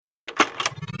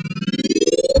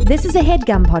This is a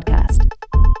HeadGum podcast.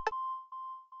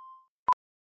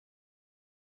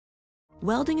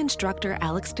 Welding instructor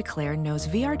Alex DeClaire knows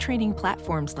VR training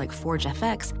platforms like Forge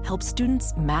FX help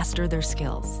students master their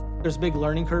skills. There's a big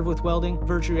learning curve with welding.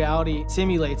 Virtual reality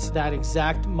simulates that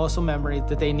exact muscle memory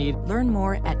that they need. Learn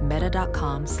more at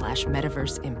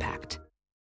meta.com/metaverseimpact.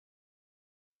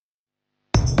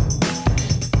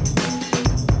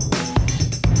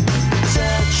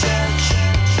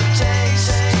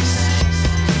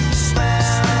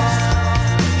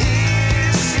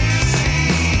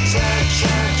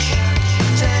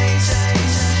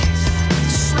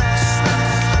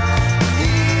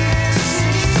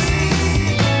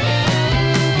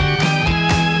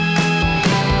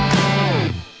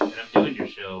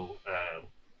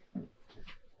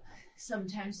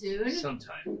 Sometime soon?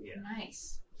 Sometime, yeah.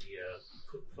 Nice. We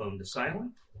put the phone to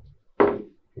silent.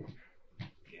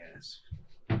 Yes.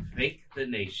 Fake the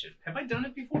Nation. Have I done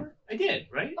it before? I did,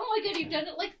 right? Oh my god, you've done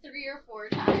it like 3 or 4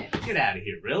 times. Get out of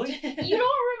here, really? You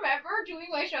don't remember doing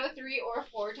my show 3 or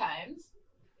 4 times?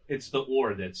 It's the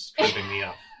or that's tripping me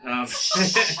up.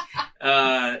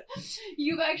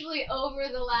 You've actually, over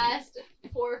the last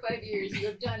 4 or 5 years, you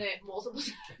have done it multiple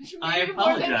times. I Maybe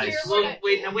more than apologize. 3 or 4 Well, times.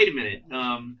 wait a minute.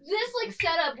 This like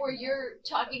setup where you're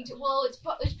talking to, well, it's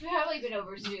probably been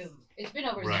over Zoom. It's been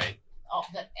over Right. Zoom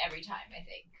every time, I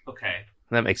think. Okay.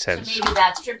 That makes sense. So maybe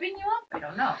that's tripping you up? I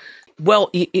don't know. Well,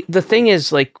 the thing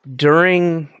is, like,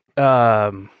 during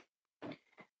when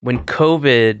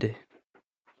COVID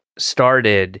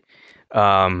started,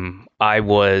 I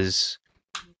was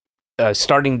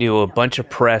starting to do a bunch of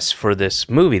press for this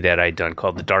movie that I'd done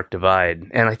called The Dark Divide.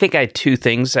 And I think I had 2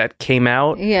 things that came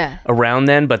out around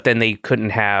then, but then they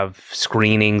couldn't have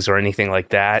screenings or anything like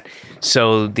that.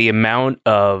 So the amount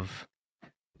of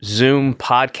Zoom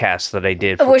podcasts that I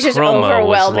did for Which is promo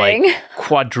overwhelming. was like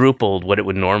quadrupled what it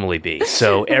would normally be.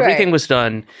 So everything was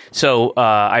done. So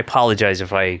I apologize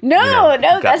if I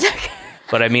that's okay.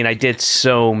 But I mean, I did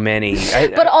so many.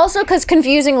 But also, because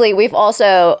confusingly, we've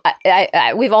also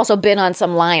been on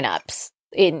some lineups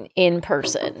in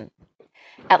person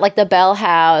at like the Bell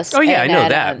House. Oh yeah, I and know at,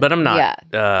 that, but I'm not.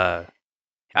 Yeah.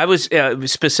 I was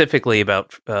specifically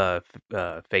about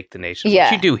Fake the Nation. Yeah.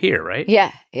 Which you do here, right?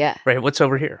 Yeah. Right. What's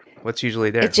over here? What's usually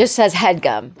there? It just says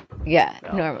HeadGum. Yeah,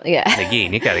 normally. Yeah.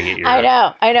 Negin, you got to get your. I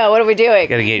know. What are we doing?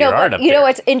 Got to get your art up. You know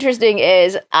what's interesting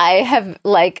is I have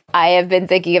been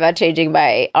thinking about changing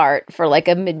my art for like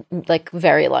a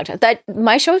very long time. That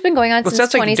my show's been going on since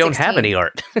 2016. Sounds like you don't have any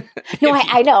art. No,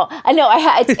 I know. I know.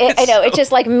 I know. It's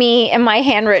just like me and my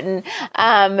handwritten.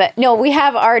 No, we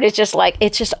have art. It's just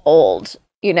old.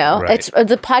 You know, Right. It's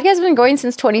the podcast has been going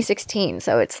since 2016,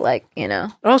 so it's like, you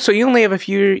know. Oh, so you only have a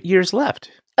few years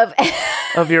left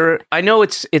of your. I know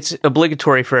it's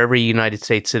obligatory for every United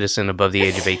States citizen above the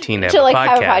age of 18 to have a podcast.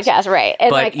 have a podcast, right? And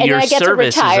but and your then I get to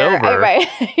service is retire, over. right?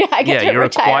 I get to you're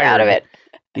retire out of it.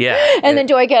 Yeah, And then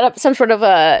do I get up some sort of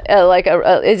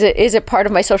is it part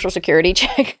of my social security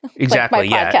check? exactly. Like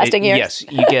my podcasting years? Yes,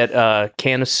 you get a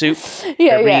can of soup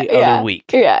Yeah, every other week.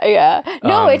 Yeah.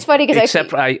 No, it's funny because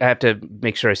except I have to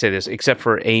make sure I say this. Except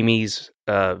for Amy's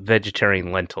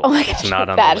vegetarian lentil, oh my it's gosh, not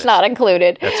on that's the list. not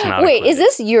included. That's not. Wait, included. is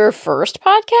this your first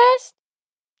podcast?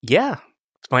 Yeah,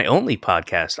 it's my only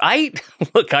podcast. I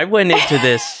went into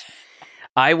this.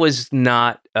 I was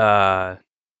not.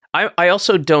 I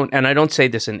also don't, and I don't say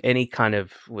this in any kind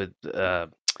of with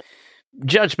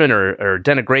judgment or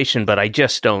denigration, but I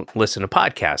just don't listen to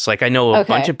podcasts. Like I know a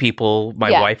bunch of people,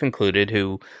 my wife included,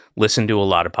 who listen to a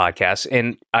lot of podcasts,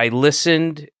 and I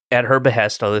listened at her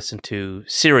behest. I listened to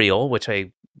Serial, which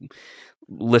I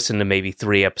listened to maybe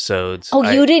 3 episodes.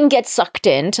 Oh, you didn't get sucked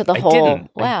into the whole.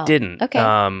 Wow, I didn't. Okay.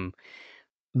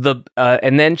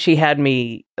 And then she had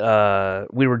me.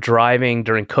 We were driving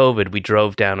during COVID. We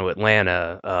drove down to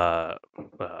Atlanta.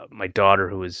 My daughter,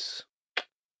 who was,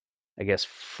 I guess,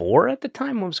 4 at the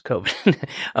time, was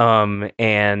COVID.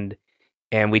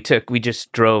 And we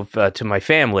just drove to my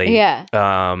family. Yeah.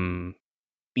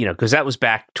 You know, because that was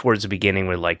back towards the beginning,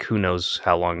 where like, who knows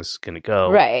how long this is going to go,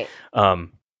 Right.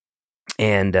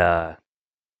 And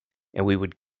we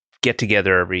would get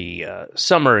together every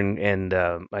summer, and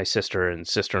my sister and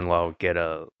sister-in-law would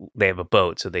they have a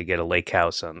boat, so they get a lake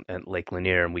house at Lake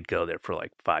Lanier, and we'd go there for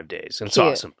like 5 days. And it's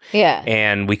awesome. Yeah.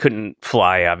 And we couldn't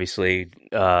fly, obviously.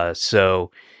 So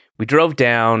we drove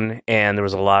down, and there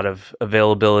was a lot of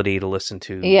availability to listen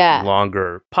to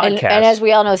longer podcasts. And as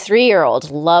we all know, 3-year-olds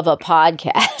love a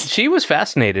podcast. She was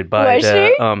fascinated by Was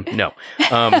she? No.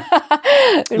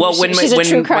 Well, when she's a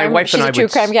true crime, my wife and I she's a true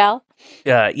crime gal.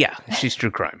 Yeah, she's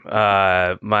true crime.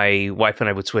 My wife and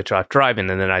I would switch off driving,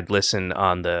 and then I'd listen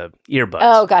on the earbuds.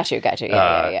 Oh, got you.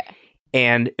 Yeah.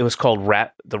 and it was called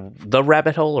the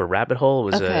Rabbit Hole or Rabbit Hole.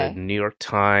 It was a New York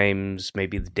Times,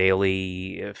 maybe the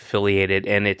Daily affiliated,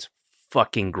 and it's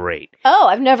fucking great. Oh,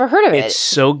 I've never heard of it. It's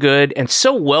so good and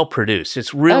so well produced.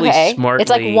 It's really smartly.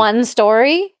 It's like one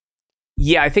story.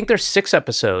 Yeah, I think there's 6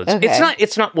 episodes. Okay.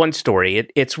 It's not one story.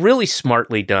 It's really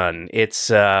smartly done. It's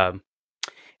and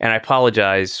I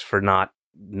apologize for not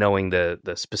knowing the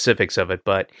specifics of it,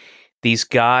 but these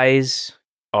guys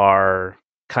are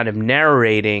kind of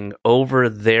narrating over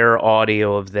their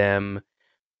audio of them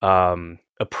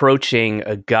approaching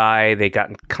a guy they got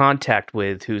in contact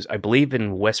with who's, I believe,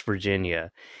 in West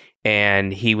Virginia,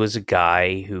 and he was a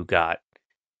guy who got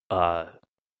the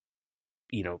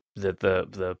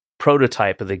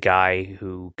prototype of the guy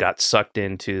who got sucked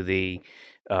into the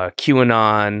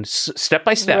QAnon step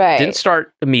by step. Right. Didn't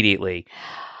start immediately.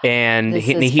 And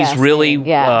he's really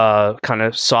kind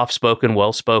of soft-spoken,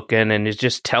 well-spoken, and is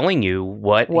just telling you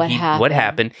what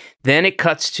happened. Then it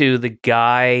cuts to the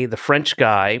guy, the French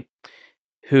guy,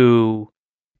 who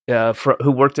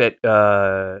worked at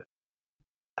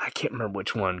I can't remember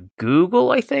which one, Google,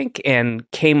 I think, and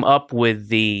came up with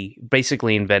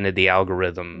basically invented the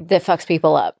algorithm that fucks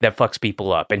people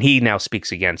up. And he now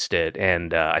speaks against it,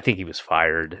 and I think he was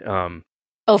fired.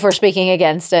 For speaking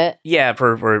against it. Yeah,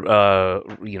 for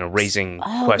raising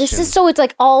questions. It's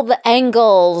like all the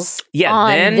angles. Yeah, on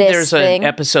then this there's thing. an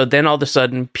episode. Then all of a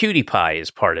sudden, PewDiePie is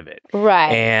part of it,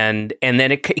 right? And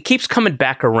then it keeps coming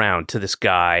back around to this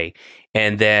guy,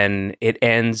 and then it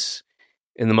ends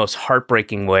in the most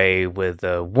heartbreaking way with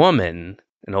a woman,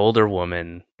 an older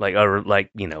woman, I don't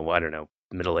know,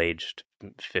 middle aged,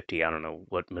 50. I don't know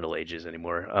what middle age is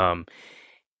anymore.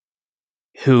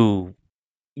 Who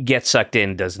gets sucked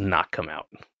in, does not come out,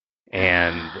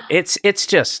 and it's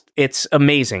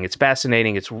amazing. It's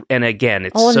fascinating. And again,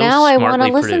 it's so now I want to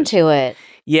listen to it.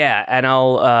 Yeah, and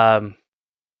I'll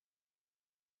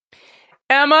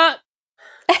Emma,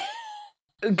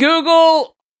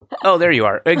 Google. Oh, there you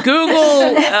are.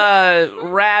 Google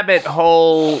Rabbit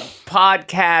Hole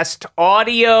podcast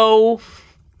audio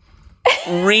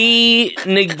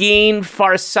Negin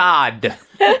Farsad.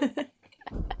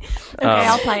 Okay,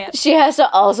 I'll play it. She has to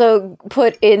also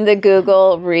put in the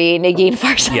Google Negin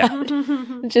Farsad.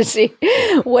 Yeah. To see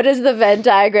what is the Venn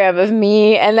diagram of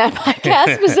me and that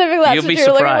podcast specifically. You'll be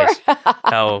surprised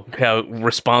how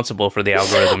responsible for the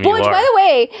algorithm you are. By the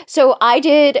way, so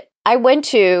I went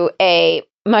to a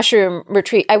mushroom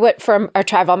retreat. I went from a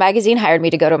travel magazine, hired me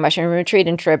to go to a mushroom retreat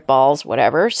and trip balls,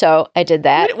 whatever. So I did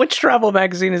that. Which travel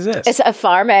magazine is this? It's a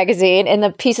Far magazine, and the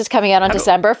piece is coming out on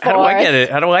December 4th. How do I get it?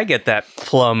 How do I get that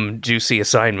plum juicy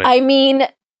assignment? I mean,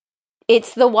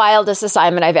 it's the wildest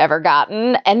assignment I've ever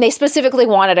gotten, and they specifically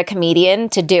wanted a comedian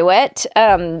to do it.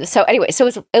 So anyway,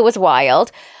 it was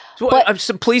wild.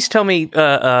 So please tell me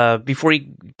before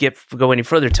you go any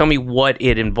further. Tell me what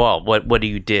it involved. What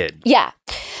you did? Yeah.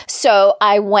 So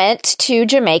I went to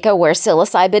Jamaica, where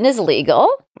psilocybin is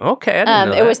legal. Okay, I didn't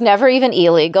know that. It was never even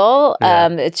illegal. Yeah.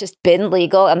 It's just been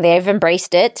legal, and they've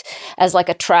embraced it as like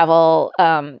a travel,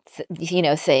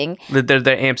 thing. They're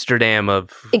the Amsterdam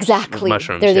of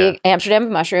mushrooms. They're the Amsterdam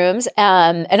of mushrooms,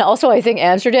 and also I think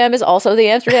Amsterdam is also the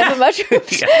Amsterdam of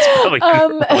mushrooms. Yeah, that's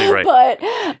probably right.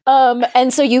 But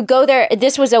and so you go there.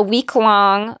 This was a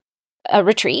week-long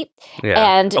retreat.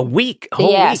 Yeah. And a week.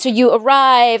 Week. So you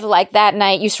arrive like that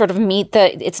night, you sort of meet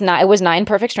it was 9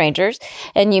 perfect strangers,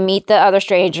 and you meet the other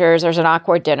strangers. There's an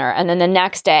awkward dinner. And then the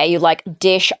next day you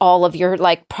dish all of your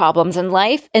problems in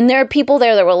life. And there are people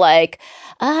there that were like,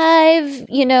 I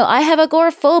have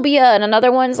agoraphobia. And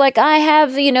another one's like, I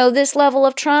have, this level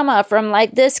of trauma from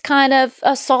this kind of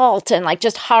assault and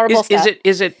just horrible stuff.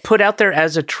 Is it put out there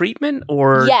as a treatment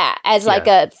or? Yeah, as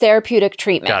a therapeutic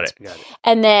treatment. Got it.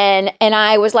 And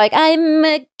I was like,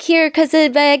 I'm here because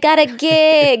I got a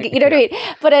gig. You know what I mean?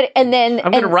 But and then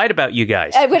I'm going to write about you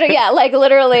guys.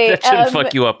 Literally. That shouldn't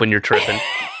fuck you up when you're tripping.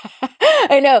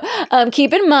 I know.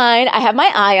 Keep in mind, I have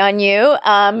my eye on you.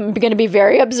 I'm going to be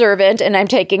very observant, and I'm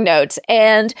taking notes.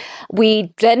 And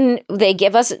they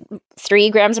give us 3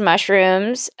 grams of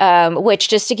mushrooms, which,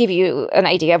 just to give you an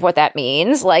idea of what that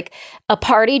means, a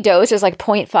party dose is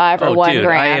 0.5 or 1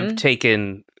 gram. I have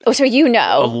taken. Oh, so you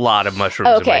know. A lot of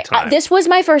mushrooms in my time. This was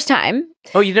my first time.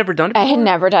 Oh, you've never done it before? I had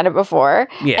never done it before.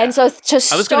 Yeah. And so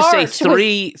I was going to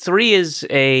say three is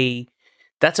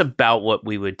that's about what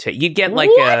we would take. You'd get what?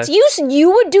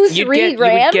 You would do 3 grams?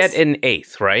 You would get an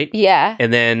eighth, right? Yeah.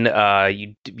 And then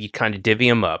you kind of divvy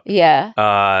them up.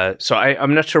 Yeah. So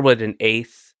I'm not sure what an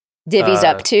eighth divvies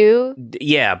up to.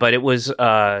 Yeah, but it was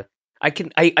I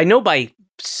know by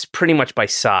pretty much by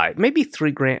size. Maybe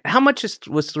 3 grams. How much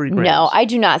was 3 grams? No, I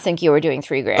do not think you were doing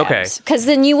 3 grams. Okay. Because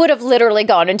then you would have literally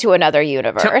gone into another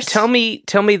universe. Tell me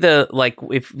the, like,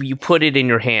 if you put it in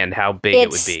your hand, how big it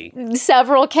would be.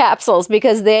 Several capsules,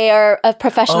 because they are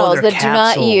professionals that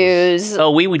capsules. do not use.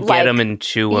 Oh, we would get them and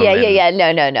chew them.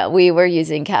 Yeah. No. We were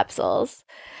using capsules.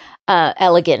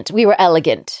 Elegant. We were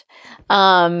elegant.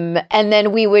 And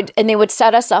then they would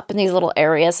set us up in these little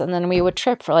areas, and then we would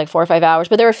trip for like 4 or 5 hours.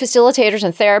 But there were facilitators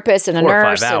and therapists and a nurse.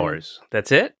 4 or 5 hours.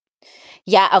 That's it?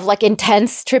 Yeah, of like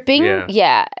intense tripping.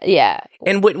 Yeah.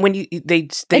 And when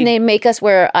they make us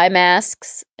wear eye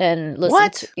masks and listen.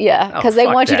 What? Because they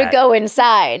want you to go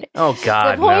inside. Oh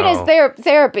God! The point is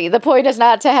therapy. The point is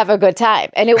not to have a good time.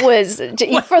 And it was,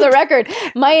 for the record,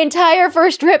 my entire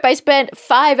first trip. I spent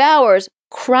 5 hours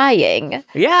crying.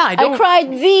 Yeah, I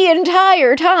cried the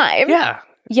entire time.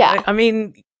 Yeah. I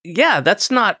mean, yeah,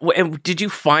 that's not. Did you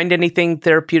find anything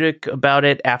therapeutic about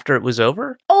it after it was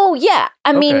over? Oh, yeah.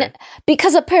 I mean,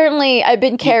 because apparently I've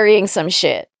been carrying some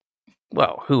shit.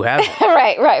 Well, who hasn't?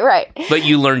 Right. But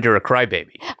you learned you're a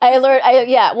crybaby.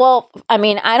 Well, I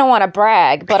mean, I don't want to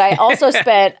brag, but I also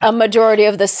spent a majority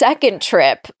of the second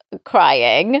trip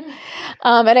crying.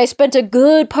 And I spent a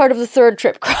good part of the third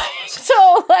trip crying.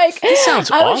 So, like,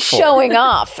 I was showing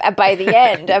off by the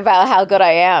end about how good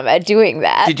I am at doing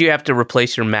that. Did you have to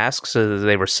replace your masks so that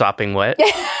they were sopping wet?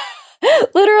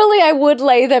 Literally, I would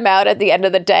lay them out at the end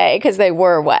of the day because they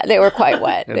were wet. They were quite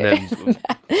wet. And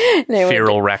then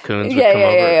feral raccoons would come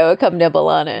over. Yeah, would come nibble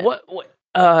on it.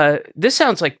 This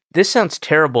sounds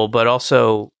terrible, but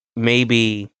also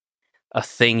maybe a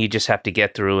thing you just have to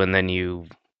get through, and then you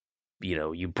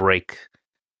break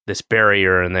this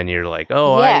barrier, and then you're like,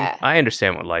 I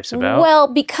understand what life's about.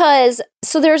 Well, because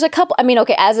there's a couple. I mean,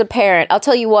 okay, as a parent, I'll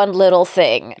tell you one little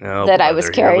thing I was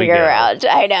carrying around.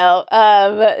 I know.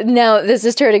 No, this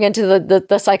is turning into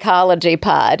the psychology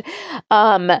pod.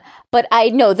 But I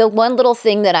know the one little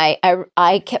thing that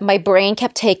I kept, my brain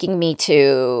kept taking me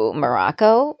to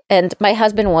Morocco, and my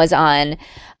husband was on.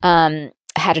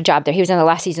 Had a job there. He was in the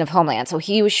last season of Homeland. So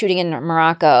he was shooting in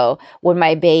Morocco when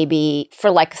my baby, for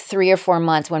like 3 or 4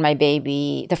 months,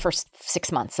 the first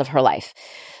 6 months of her life.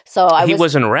 So he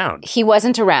wasn't around. He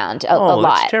wasn't around a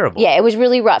lot. That's terrible. Yeah, it was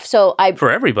really rough. So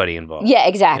for everybody involved. Yeah,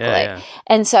 exactly. Yeah.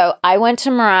 And so I went to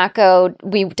Morocco.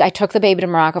 I took the baby to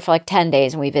Morocco for like 10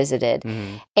 days, and we visited.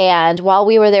 Mm-hmm. And while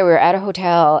we were there, we were at a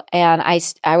hotel, and I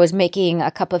was making a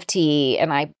cup of tea,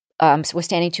 and I was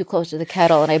standing too close to the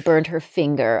kettle, and I burned her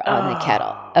finger on the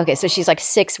kettle. Okay, so she's like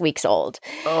 6 weeks old.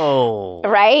 Oh.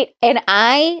 Right? And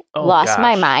I lost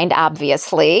my mind,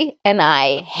 obviously, and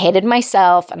I hated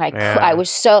myself, and I was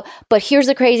so, but here's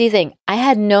the crazy thing. I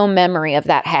had no memory of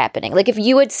that happening. Like if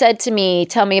you had said to me,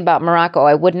 tell me about Morocco,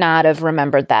 I would not have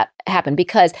remembered that happened,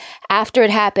 because after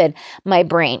it happened, my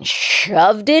brain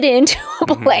shoved it into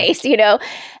a place,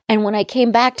 And when I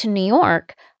came back to New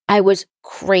York, I was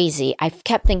crazy. I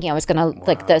kept thinking I was going to,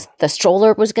 like, the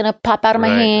stroller was going to pop out of my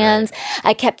hands. Right.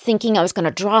 I kept thinking I was going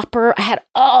to drop her. I had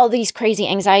all these crazy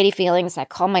anxiety feelings. I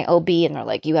called my OB, and they're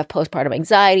like, you have postpartum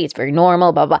anxiety. It's very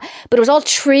normal, blah, blah. But it was all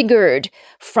triggered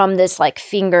from this, like,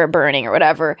 finger burning or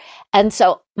whatever. And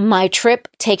so my trip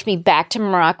takes me back to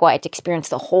Morocco. I had to experience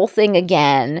the whole thing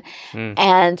again.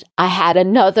 And I had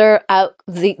another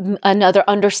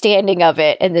understanding of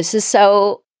it. And this is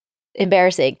so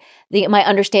embarrassing. My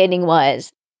understanding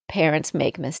was parents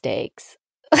make mistakes.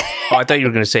 I thought you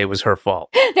were going to say it was her fault.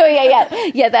 No,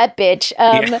 yeah, that bitch.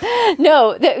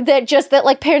 No, that just that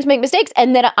like parents make mistakes,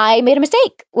 and then I made a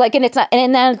mistake. Like, and it's not,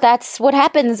 and then that's what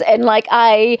happens. And like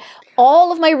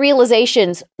all of my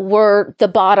realizations were the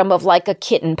bottom of like a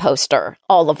kitten poster.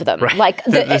 All of them, right. Like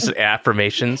this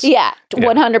affirmations. Yeah,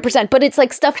 100%. But it's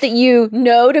like stuff that you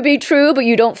know to be true, but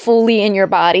you don't fully in your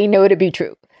body know to be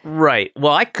true. Right.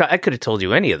 Well, I could have told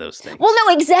you any of those things. Well,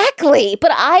 no, exactly. But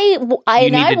I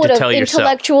would have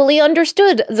intellectually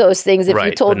understood those things if you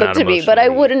told them to me, but I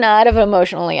would not have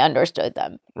emotionally understood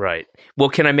them. Right. Well,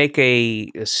 can I make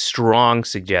a strong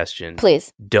suggestion?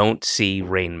 Please. Don't see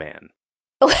Rain Man.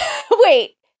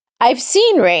 Wait, I've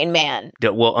seen Rain Man.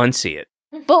 Well, unsee it.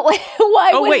 But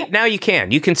why? Oh, wait, now you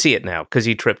can. You can see it now because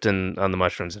you tripped on the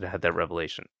mushrooms and had that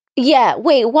revelation. Yeah,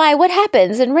 wait, why? What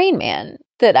happens in Rain Man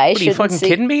that I shouldn't see? Are you fucking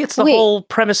kidding me? It's the whole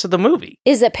premise of the movie.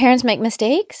 Is that parents make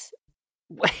mistakes?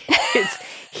 The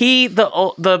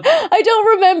I don't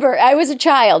remember. I was a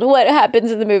child. What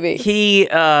happens in the movie? You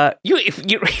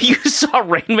saw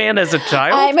Rain Man as a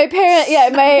child? My parent,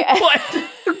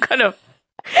 what kind of?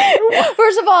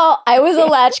 First of all, I was a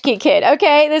latchkey kid.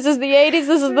 Okay, this is the 80s.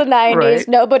 This is the 90s. Right.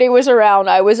 Nobody was around.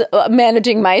 I was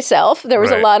managing myself. There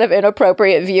was a lot of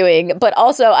inappropriate viewing, but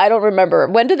also I don't remember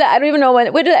when did that. I don't even know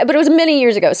when did that, but it was many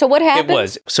years ago. So what happened? It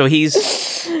was. So he's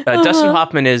Dustin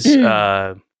Hoffman is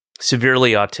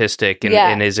severely autistic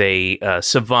and is a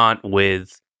savant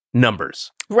with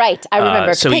numbers. Right, I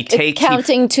remember. So he takes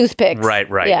counting toothpicks. Right,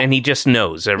 Yeah. and he just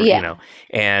knows,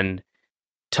 and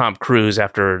Tom Cruise,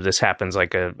 after this happens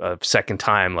like a second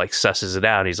time, like susses it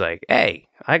out. He's like, "Hey,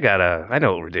 I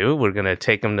know what we're doing. We're gonna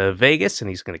take him to Vegas, and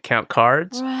he's gonna count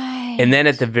cards." Right. And then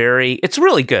it's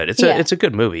really good. It's a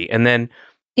good movie. And then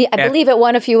I believe it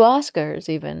won a few Oscars,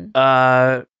 even.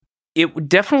 It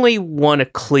definitely won a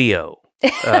Clio.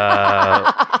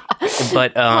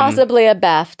 But possibly a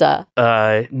BAFTA.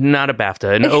 Not a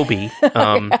BAFTA, an Obie,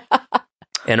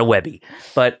 and a Webby.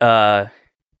 But so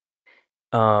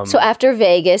after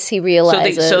Vegas, he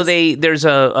realizes. There's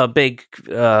a big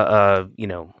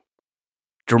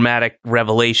dramatic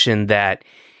revelation that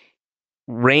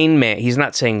Rain Man. He's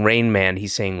not saying Rain Man.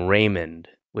 He's saying Raymond,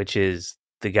 which is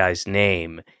the guy's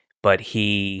name. But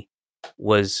he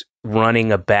was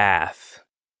running a bath.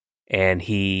 And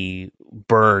he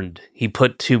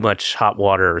put too much hot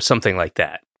water or something like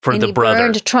that for the brother. He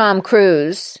burned Tom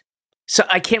Cruise. So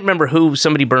I can't remember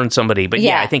somebody burned somebody, but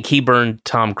I think he burned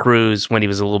Tom Cruise when he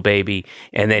was a little baby.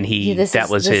 And then this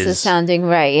is sounding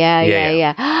right.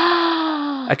 Yeah.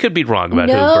 I could be wrong about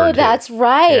who burned No, that's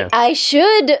right. Yeah. I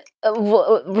should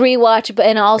rewatch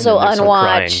and also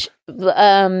unwatch There's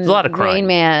a lot of crying. Rain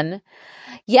Man.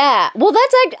 Yeah. Well,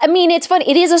 it's funny.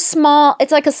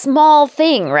 It's like a small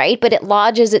thing, right? But it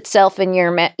lodges itself in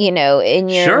your, memory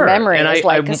as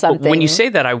like something. When you say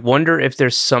that, I wonder if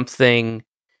there's something,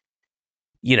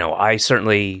 I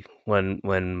certainly,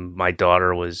 when my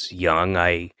daughter was young,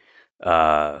 I,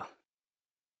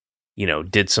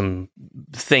 did some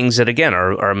things that again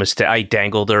are a mistake. I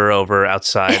dangled her over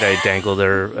outside. I dangled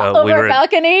her over a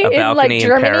balcony in like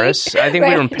Germany? Paris. I think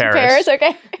we were in Paris. Paris,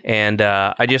 okay. And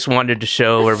I just wanted to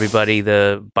show everybody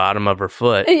the bottom of her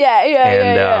foot.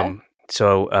 Yeah.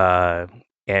 So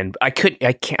and I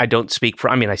don't speak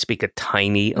I speak a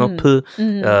tiny a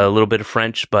little bit of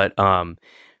French, but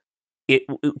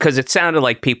because it sounded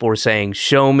like people were saying,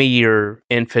 "Show me your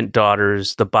infant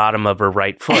daughter's the bottom of her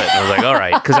right foot." And I was like, "All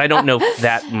right," because I don't know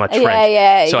that much French.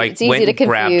 Yeah. So I went and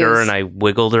grabbed her and I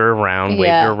wiggled her around,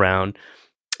 waved her around.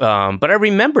 But I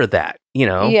remember that,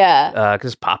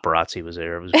 because paparazzi was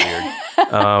there. It was weird.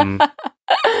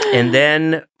 And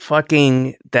then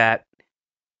that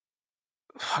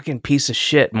fucking pice of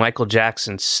shit, Michael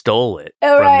Jackson stole it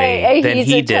from me. Then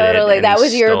he did totally. it. That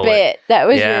was your bit. That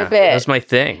was your bit. That was my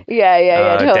thing.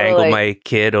 Yeah, totally. Dangle my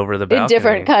kid over the balcony. In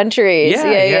different countries.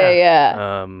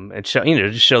 Yeah. And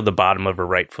just show the bottom of her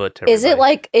right foot to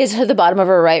everybody. Is the bottom of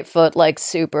her right foot like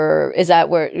super, is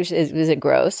it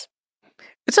gross?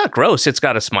 It's not gross. It's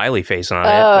got a smiley face on it.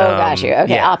 Oh, got you.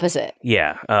 Okay, opposite.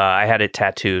 Yeah. I had it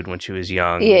tattooed when she was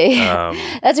young. Yeah.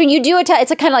 That's when you do it.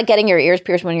 It's kind of like getting your ears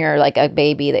pierced when you're like a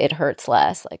baby. It hurts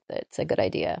less. Like, it's a good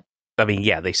idea. I mean,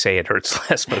 yeah, they say it hurts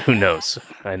less, but who knows?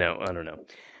 I don't know.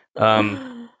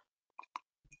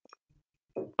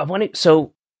 I want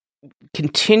to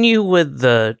continue with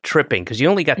the tripping because you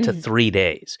only got to 3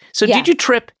 days. So did you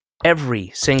trip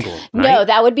every single night? No,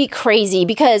 that would be crazy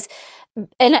because...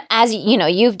 And as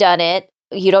you've done it,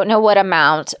 you don't know what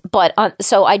amount, but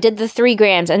so I did the 3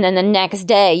 grams, and then the next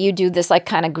day you do this like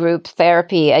kind of group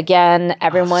therapy again.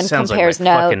 Everyone compares like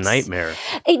my notes. Fucking nightmare.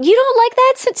 You don't like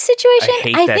that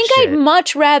situation? I think shit. I'd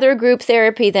much rather group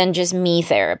therapy than just me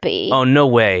therapy. Oh no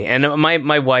way! And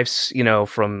my wife's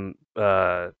from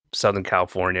Southern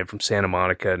California, from Santa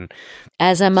Monica, and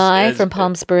as am I from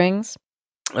Palm Springs.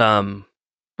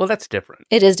 Well, that's different.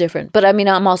 It is different, but I mean,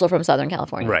 I'm also from Southern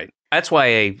California, right? That's why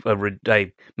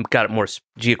I got it more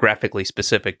geographically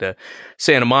specific to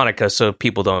Santa Monica, so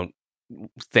people don't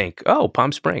think, "Oh,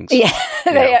 Palm Springs." Yeah,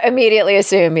 they immediately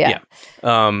assume, yeah.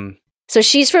 So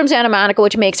she's from Santa Monica,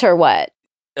 which makes her what?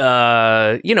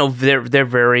 They're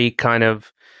very kind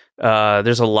of.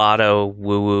 There's a lot of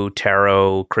woo-woo,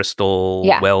 tarot, crystal,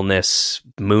 wellness,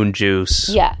 moon juice.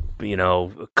 Yeah,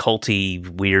 culty,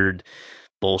 weird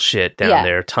bullshit down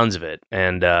there, tons of it,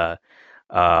 and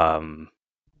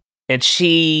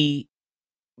she,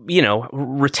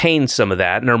 retains some of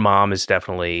that, and her mom is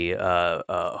definitely a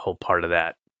whole part of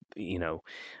that,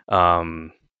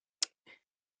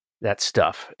 that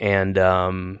stuff, and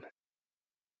a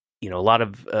lot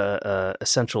of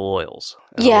essential oils,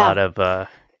 a lot of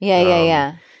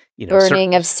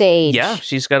burning of sage. Yeah,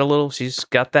 she's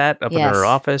got that up in her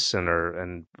office,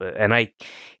 and I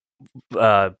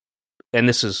and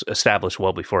this is established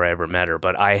well before I ever met her,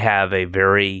 but I have a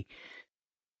very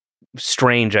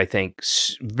strange, I think,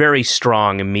 very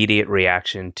strong immediate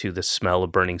reaction to the smell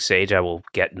of burning sage. I will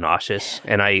get nauseous,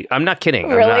 and I'm not kidding.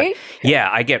 Really?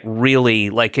 I get really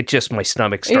like it. Just my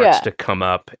stomach starts to come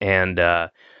up, and I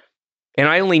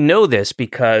only know this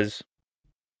because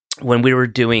when we were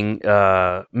doing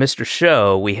Mr.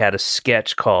 Show, we had a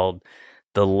sketch called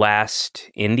 "The Last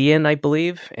Indian," I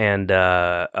believe, and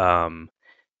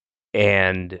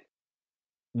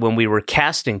when we were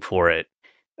casting for it.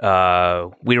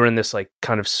 We were in this like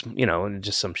kind of,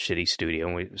 just some shitty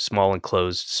studio, and small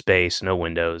enclosed space, no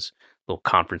windows, little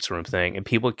conference room thing. And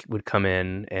people would come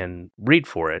in and read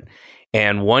for it.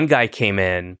 And one guy came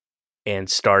in and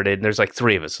started, and there's like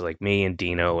three of us, like me and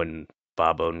Dino and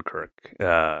Bob Odenkirk.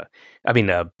 Bill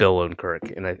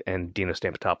Odenkirk and Dino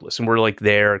Stampatopoulos. And we're like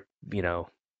there,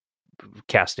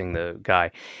 casting the guy.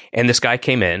 And this guy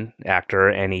came in, actor,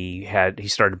 and he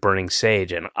started burning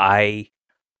sage, and I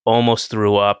almost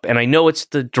threw up, and I know it's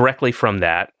directly from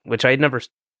that, which I had never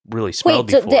really smelled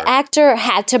before. The actor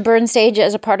had to burn sage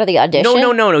as a part of the audition?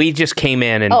 No. He just came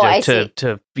in and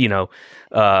to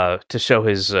show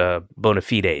his bona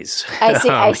fides.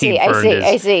 I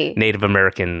see. Native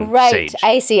American sage.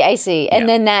 I see. And Yeah.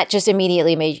 then that just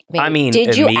immediately made did you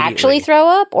immediately. actually throw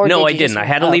up? Or no, did I you didn't. I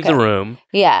had to leave the room.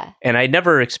 Yeah. And I'd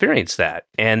never experienced that.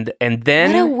 And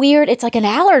then... What a weird... It's like an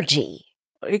allergy.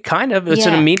 It kind of. It's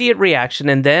an immediate reaction.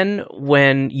 And then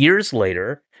when many years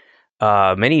later,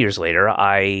 I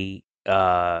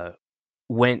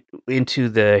went into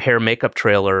the hair makeup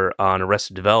trailer on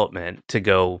Arrested Development to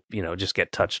go, just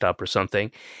get touched up or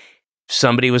something.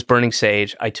 Somebody was burning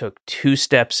sage. I took 2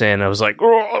 steps in. I was like,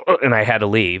 and I had to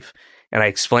leave. And I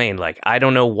explained, like, I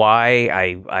don't know why.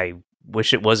 I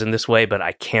wish it wasn't this way, but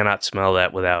I cannot smell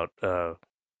that without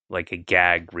like a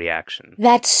gag reaction.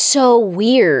 That's so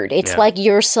weird. It's like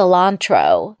your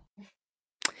cilantro.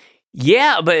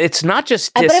 Yeah, but it's not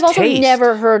just distaste. But I've also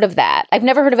never heard of that. I've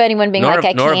never heard of anyone being like,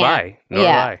 I nor can't. Nor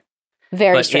have I.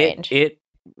 Very strange.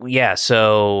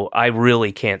 So I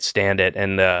really can't stand it.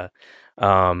 And,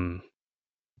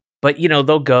 but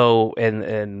they'll go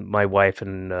and my wife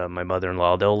and my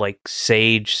mother-in-law, they'll like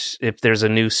sage if there's a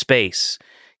new space.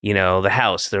 The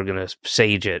house, they're going to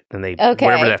sage it, and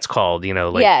whatever that's called,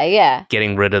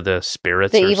 getting rid of the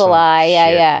spirits, the or evil some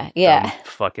eye, dumb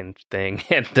fucking thing,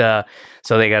 and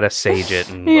so they got to sage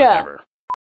it and whatever.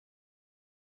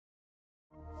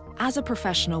 As a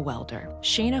professional welder,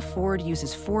 Shayna Ford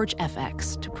uses Forge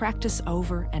FX to practice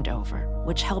over and over,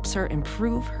 which helps her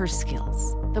improve her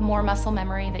skills. The more muscle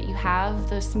memory that you have,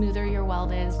 the smoother your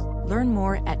weld is. Learn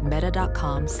more at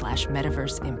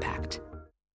meta.com/metaverseimpact.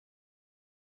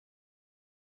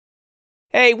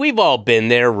 Hey, we've all been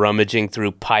there, rummaging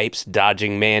through pipes,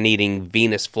 dodging man-eating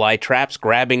Venus flytraps,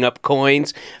 grabbing up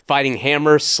coins, fighting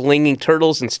hammers, slinging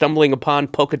turtles, and stumbling upon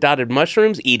polka-dotted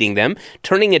mushrooms, eating them,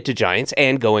 turning into giants,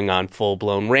 and going on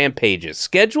full-blown rampages.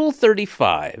 Schedule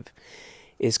 35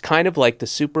 is kind of like the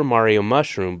Super Mario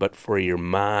mushroom, but for your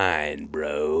mind,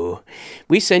 bro.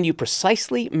 We send you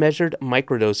precisely measured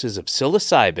microdoses of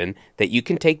psilocybin that you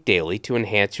can take daily to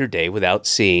enhance your day without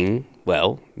seeing,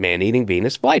 man-eating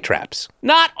Venus flytraps.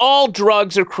 Not all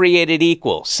drugs are created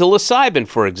equal. Psilocybin,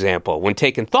 for example, when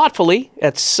taken thoughtfully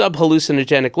at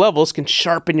sub-hallucinogenic levels, can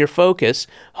sharpen your focus,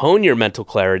 hone your mental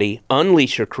clarity,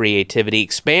 unleash your creativity,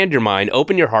 expand your mind,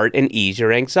 open your heart, and ease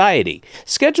your anxiety.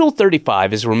 Schedule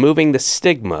 35 is removing the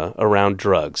stigma around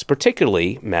drugs,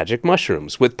 particularly magic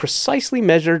mushrooms, with precisely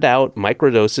measured out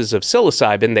microdoses of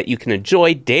psilocybin that you can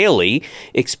enjoy daily,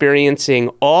 experiencing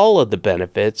all of the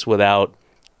benefits without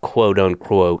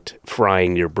quote-unquote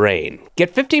frying your brain.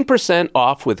 Get 15%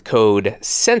 off with code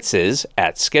SENSES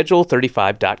at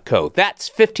schedule35.co. That's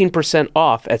 15%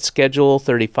 off at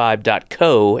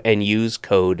schedule35.co and use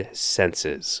code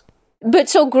SENSES. But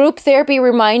so group therapy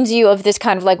reminds you of this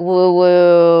kind of like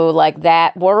woo-woo, like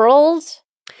that world?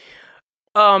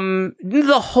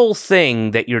 The whole thing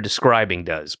that you're describing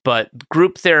does, but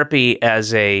group therapy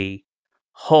as a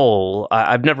whole,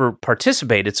 I've never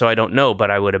participated, so I don't know, but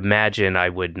I would imagine I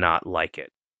would not like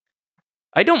it.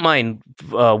 I don't mind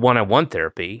one-on-one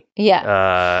therapy.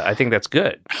 Yeah. I think that's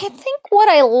good. I think what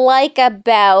I like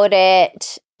about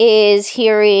it is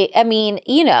hearing,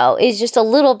 is just a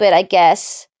little bit, I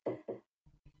guess,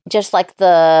 just like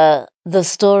the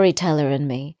storyteller in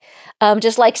me. I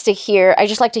just like to hear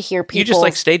people. You just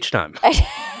like stage time.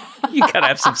 You gotta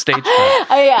have some stage time.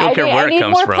 I need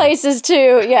more places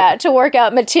to work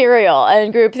out material,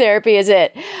 and group therapy is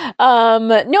it.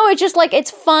 No, it's just like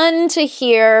it's fun to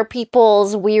hear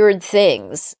people's weird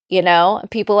things.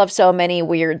 People have so many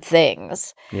weird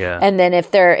things. Yeah. And then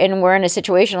we're in a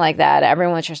situation like that,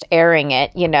 everyone's just airing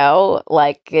it.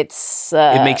 Like it's.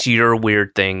 It makes your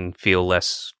weird thing feel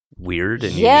less weird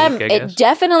and unique, I guess. It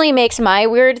definitely makes my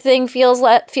weird thing feel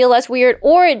less weird,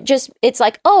 or it's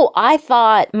like, oh, I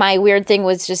thought my weird thing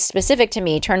was just specific to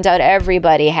me. Turns out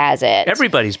everybody has it.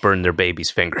 Everybody's burned their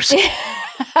baby's fingers.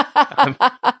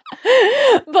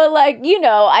 But like,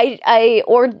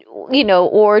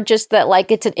 or just that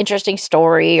like it's an interesting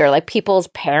story, or like people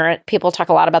talk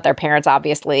a lot about their parents,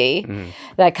 obviously.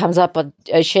 That comes up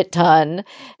a shit ton,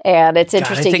 and it's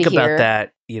interesting to hear. I think about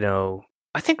that,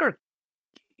 I think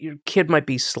your kid might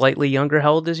be slightly younger.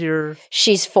 How old is your?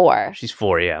 She's 4. She's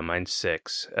 4, yeah. Mine's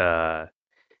 6. And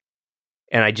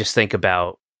I just think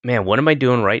about, man, what am I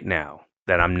doing right now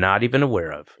that I'm not even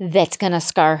aware of? That's going to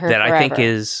scar her that forever. I think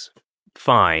is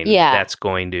fine. Yeah. That's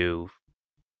going to,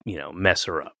 mess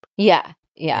her up. Yeah,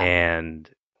 yeah. And,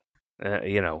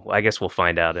 I guess we'll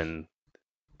find out in,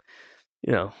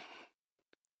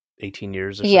 18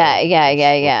 years or so.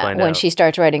 Yeah. We'll when she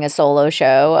starts writing a solo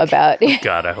show about...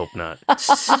 God, I hope not.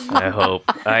 I hope.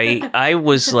 I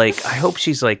was like, I hope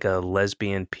she's like a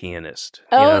lesbian pianist.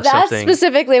 That's something.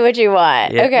 Specifically what you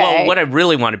want. Yeah. Okay. Well, what I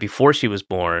really wanted before she was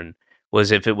born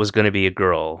was if it was going to be a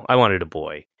girl, I wanted a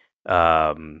boy.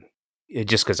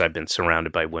 Just because I've been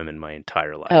surrounded by women my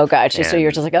entire life. Oh, gotcha. So you're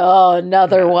just like, oh,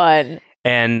 another one.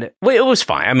 And well, it was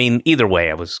fine. I mean, either way,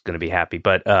 I was going to be happy.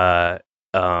 But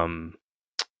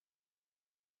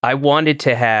I wanted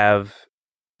to have,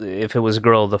 if it was a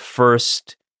girl, the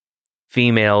first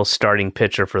female starting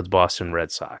pitcher for the Boston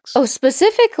Red Sox. Oh,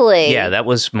 specifically? Yeah, that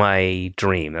was my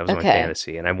dream. That was my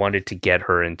fantasy. And I wanted to get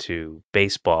her into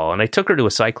baseball. And I took her to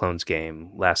a Cyclones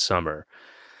game last summer.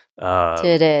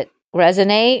 Did it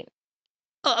resonate?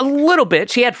 A little bit.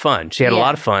 She had fun. She had a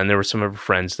lot of fun. There were some of her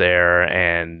friends there.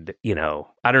 And,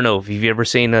 I don't know, have you ever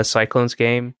seen a Cyclones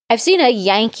game? I've seen a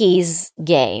Yankees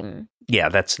game. Yeah,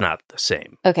 that's not the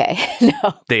same. Okay,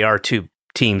 no. They are two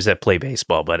teams that play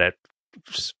baseball, but at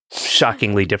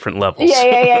shockingly different levels.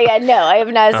 Yeah. No, I have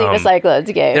not seen a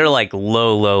Cyclones game. They're like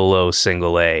low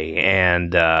single A,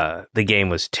 and the game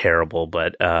was terrible,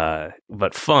 but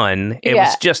fun. It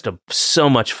was just so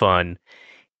much fun.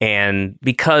 And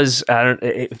because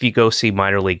if you go see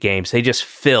minor league games, they just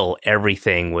fill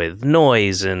everything with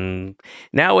noise. And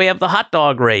now we have the hot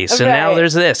dog race, and now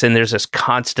there's this, and there's just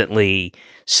constantly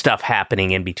stuff happening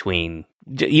in between.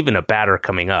 Even a batter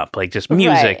coming up, like just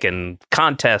music and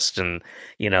contests and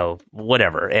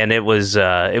whatever. And it was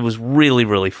really,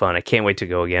 really fun. I can't wait to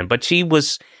go again. But she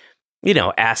was,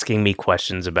 asking me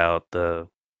questions about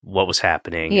what was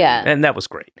happening. Yeah, and that was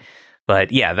great.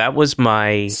 But yeah, that was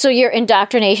my... So your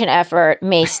indoctrination effort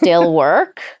may still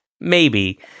work?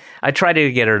 Maybe. I tried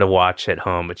to get her to watch at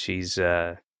home, but she's...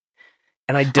 and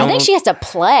I think she has to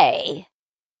play,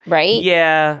 right?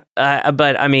 Yeah,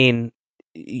 but I mean,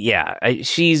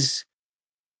 she's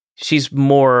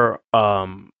more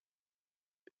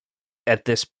at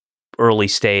this early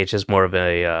stage as more of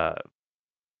a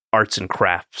arts and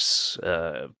crafts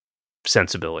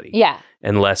sensibility. Yeah.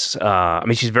 And less,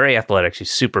 she's very athletic. She's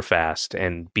super fast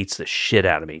and beats the shit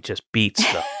out of me. Just beats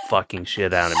the fucking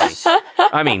shit out of me.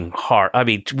 I mean, hard. I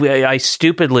mean,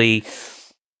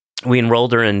 we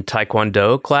enrolled her in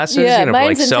Taekwondo classes. Yeah,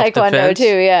 mine's in Taekwondo too,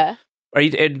 yeah. Are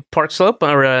you in Park Slope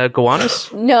or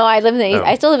Gowanus? No, I live in the East.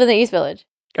 I still live in the East Village.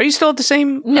 Are you still at the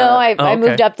same? No, I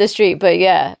moved up the street, but still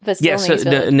in the East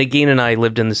Village. Negin and I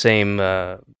lived in the same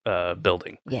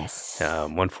building. Yes.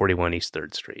 141 East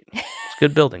 3rd Street. It's a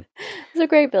good building. It's a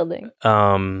great building.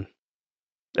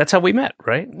 That's how we met,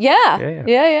 right?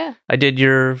 Yeah. I did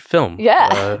your film.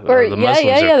 Yeah. The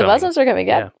Muslims are coming.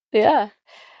 Yeah.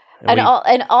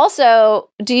 And also,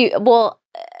 do you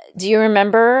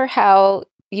remember how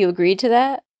you agreed to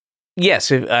that?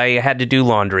 Yes, I had to do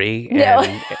laundry.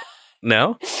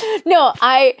 No? No,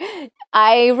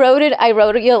 I wrote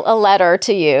a letter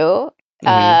to you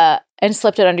and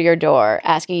slipped it under your door,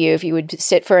 asking you if you would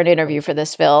sit for an interview for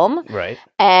this film. Right.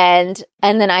 And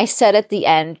then I said at the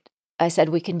end,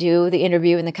 we can do the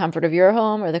interview in the comfort of your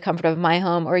home or the comfort of my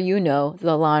home or,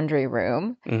 the laundry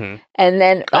room. Mm-hmm. And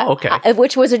then,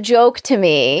 which was a joke to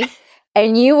me.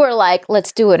 And you were like,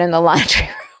 let's do it in the laundry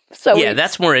room. So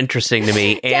that's more interesting to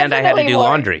me, and I had to do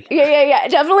laundry. Yeah.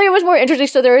 Definitely, it was more interesting.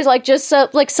 So there was just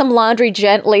some laundry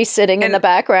gently sitting in the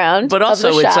background. But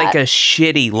also, it's like a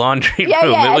shitty laundry room.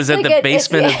 It was at the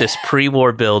basement of this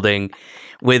pre-war building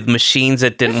with machines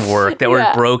that didn't work, that were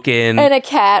broken. And a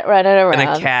cat running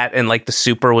around. And like the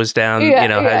super was down,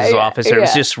 had his office. It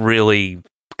was just really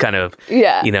kind of,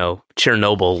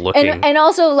 Chernobyl looking. And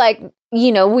also, like,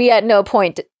 we at no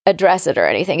point address it or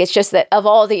anything. It's just that of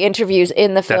all the interviews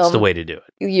in the film, that's the way to do it.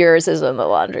 Yours is in the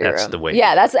laundry room. That's the way.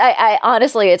 Yeah, I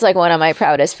honestly, it's like one of my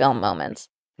proudest film moments.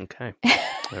 Okay.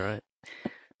 All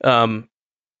right.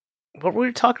 What were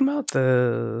we talking about?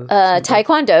 The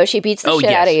Taekwondo. She beats the shit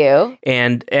out of you,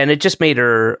 and it just made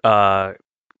her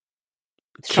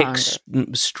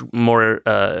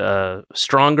more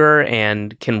stronger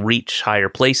and can reach higher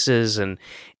places, and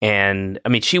I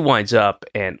mean, she winds up,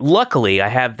 and luckily I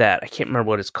have that. I can't remember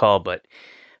what it's called, but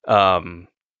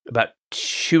about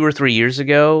 2 or 3 years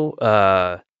ago,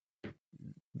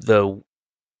 the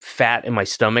fat in my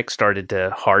stomach started to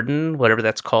harden, whatever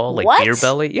that's called, like beer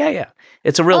belly. Yeah.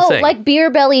 It's a real thing. Like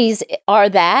beer bellies are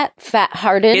that fat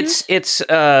hardened? It's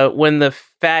when the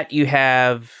fat you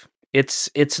have,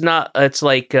 it's not, it's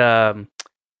like,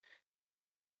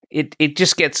 it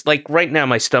just gets like right now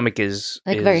my stomach is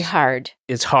very hard.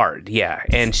 It's hard. Yeah.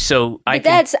 And so I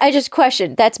just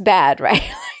questioned, that's bad, right?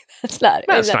 That's not,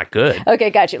 no, it's not good.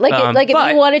 Okay. Gotcha. Like if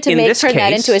you wanted to turn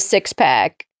that into a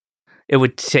 6-pack. It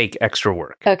would take extra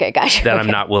work. Okay, gotcha. That I'm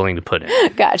not willing to put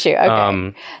in. Gotcha.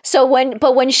 Okay. So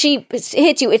when she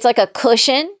hits you, it's like a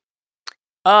cushion.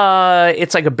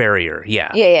 It's like a barrier. Yeah.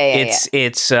 Yeah.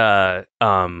 It's and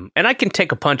I can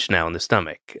take a punch now in the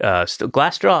stomach. Still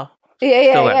glass jaw.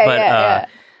 Yeah.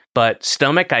 But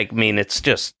stomach, I mean, it's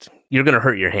just you're gonna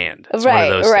hurt your hand. It's right.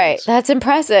 One of those things. That's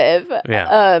impressive.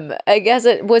 Yeah. I guess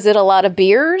was it a lot of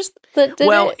beers that did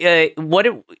it?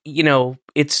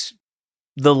 It's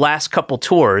the last couple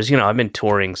tours, I've been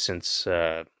touring since,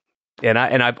 and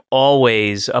I've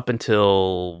always, up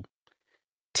until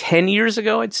 10 years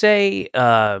ago, I'd say,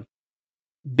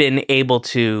 been able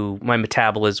to, my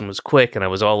metabolism was quick and I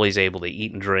was always able to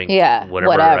eat and drink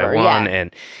whatever I want.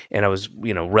 And I was,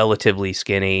 relatively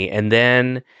skinny. And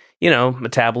then,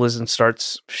 metabolism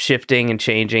starts shifting and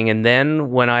changing. And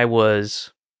then when I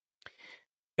was,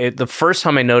 the first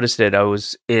time I noticed it, I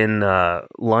was in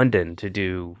London to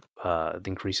do the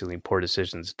Increasingly Poor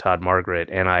Decisions, Todd Margaret,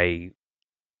 and I,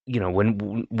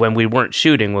 when we weren't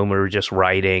shooting, when we were just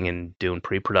writing and doing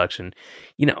pre-production,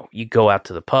 you go out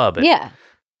to the pub at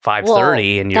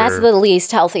 5:30, and that's the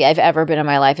least healthy I've ever been in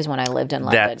my life is when I lived in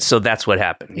London. So that's what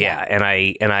happened. Yeah. And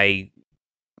I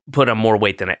put on more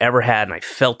weight than I ever had, and I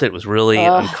felt it was really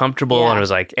uncomfortable, and I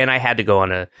was like, and I had to go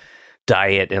on a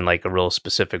diet in like a real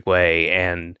specific way,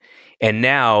 and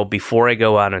now before I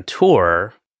go out on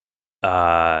tour.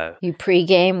 You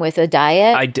pregame with a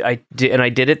diet? I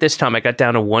did it this time. I got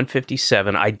down to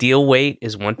 157. Ideal weight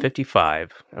is 155,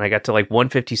 and I got to like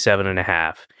 157 and a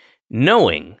half,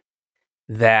 knowing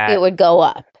that it would go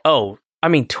up. Oh, I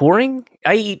mean, touring,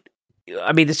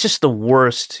 it's just the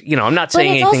worst. I'm not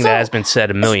saying anything that has been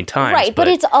said a million times. Right,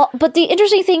 but the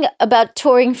interesting thing about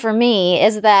touring for me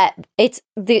is that it's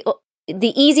the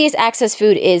easiest access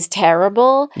food is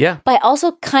terrible. Yeah. But I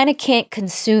also kind of can't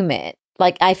consume it.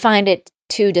 Like, I find it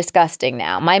too disgusting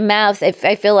now. My mouth, I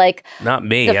feel like not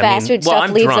me. The fast food stuff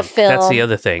I'm leaves drunk. a film. That's the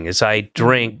other thing is I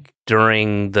drink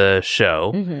during the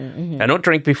show. I don't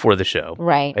drink before the show.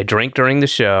 Right. I drink during the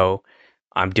show.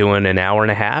 I'm doing an hour and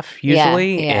a half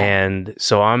usually. Yeah. And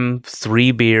so I'm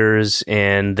 3 beers.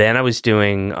 And then I was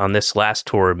doing on this last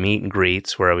tour, meet and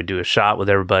greets, where I would do a shot with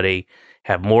everybody,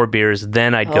 have more beers.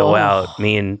 Then I'd go out,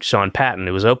 me and Sean Patton,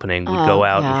 who was opening, would go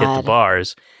out and hit the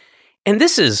bars. And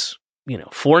this is,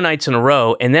 4 nights in a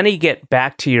row. And then you get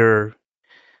back to your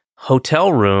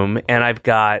hotel room and I've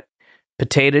got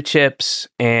potato chips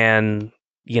and,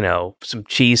 some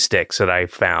cheese sticks that I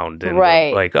found. And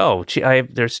like,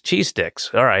 there's cheese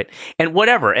sticks. All right. And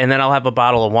whatever. And then I'll have a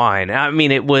bottle of wine. I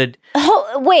mean, it would.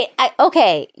 Oh, wait.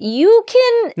 Okay. You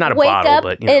can not a wake bottle, up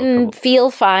but, and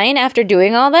feel fine after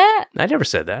doing all that? I never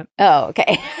said that. Oh,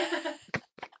 okay.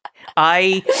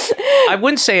 I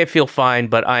wouldn't say I feel fine,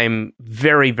 but I'm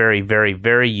very, very, very,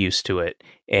 very used to it.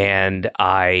 And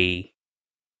I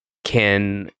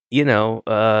can,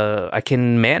 I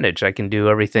can manage. I can do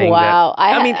everything. Wow.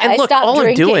 And look, all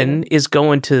drinking. I'm doing is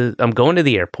going to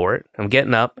the airport. I'm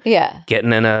getting up,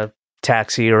 getting in a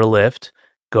taxi or a Lyft,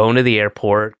 going to the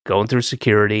airport, going through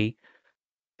security,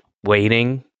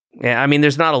 waiting. Yeah, I mean,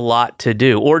 there's not a lot to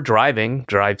do. Or drive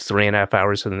 3.5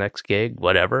 hours to the next gig,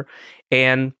 whatever.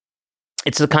 And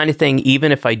it's the kind of thing,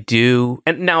 even if I do,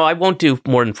 and now I won't do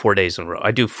more than 4 days in a row. I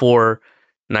do 4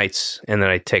 nights and then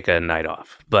I take a night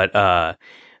off. But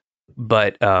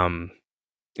and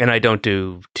I don't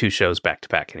do 2 shows back to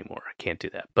back anymore. I can't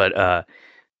do that. But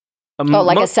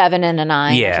like a 7 and a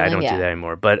 9. Yeah, I don't do that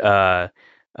anymore. But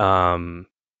I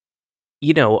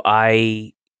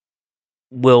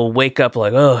will wake up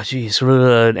like, oh, geez,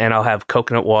 and I'll have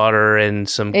coconut water and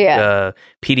some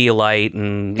Pedialyte,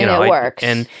 and it works.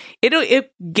 And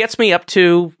it gets me up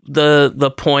to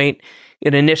the point.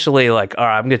 And initially, like, all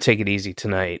right, I'm going to take it easy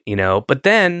tonight, But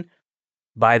then,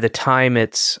 by the time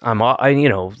the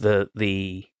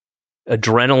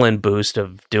adrenaline boost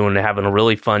of having a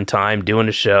really fun time doing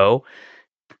a show,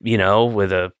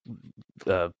 with a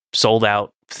sold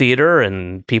out theater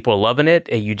and people are loving it,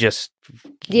 and you just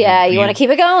you want to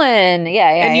keep it going,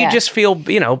 and you just feel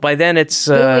by then it's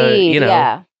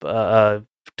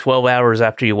 12 hours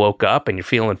after you woke up and you're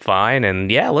feeling fine,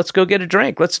 and let's go get a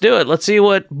drink, let's do it, let's see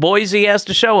what Boise has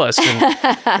to show us,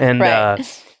 and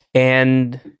right.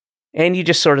 and you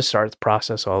just sort of start the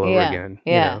process all over again.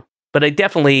 But I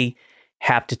definitely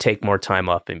have to take more time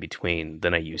off in between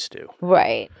than I used to.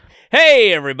 Right.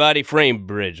 Hey everybody,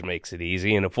 FrameBridge makes it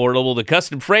easy and affordable to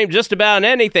custom frame just about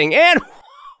anything, and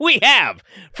we have!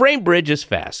 FrameBridge is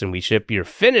fast, and we ship your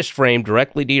finished frame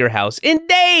directly to your house in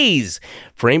days!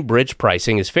 FrameBridge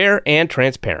pricing is fair and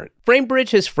transparent.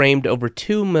 FrameBridge has framed over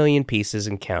 2 million pieces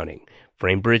and counting.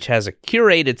 FrameBridge has a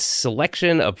curated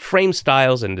selection of frame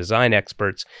styles and design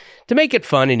experts to make it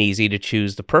fun and easy to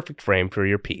choose the perfect frame for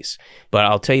your piece. But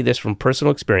I'll tell you this from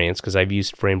personal experience, because I've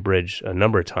used FrameBridge a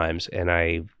number of times, and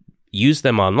I used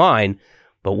them online,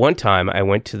 but one time I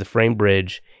went to the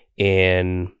FrameBridge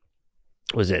in...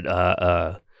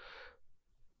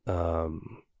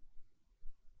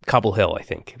 Cobble Hill, I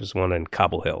think. It was one in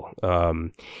Cobble Hill.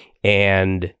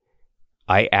 And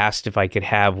I asked if I could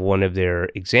have one of their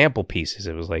example pieces.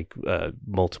 It was like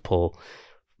multiple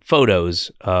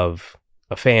photos of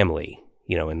a family,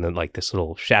 and then like this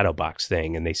little shadow box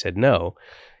thing. And they said no.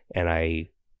 And I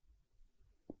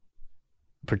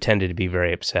pretended to be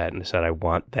very upset and said, I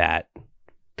want that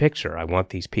picture. I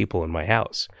want these people in my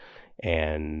house.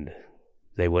 And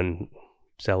they wouldn't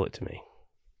sell it to me.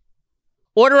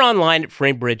 Order online at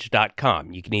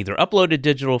framebridge.com. You can either upload a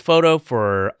digital photo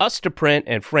for us to print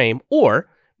and frame, or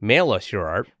mail us your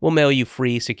art. We'll mail you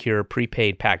free, secure,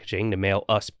 prepaid packaging to mail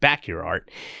us back your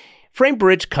art.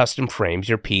 FrameBridge custom frames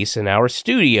your piece in our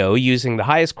studio using the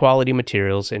highest quality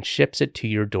materials and ships it to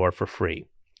your door for free.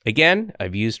 Again,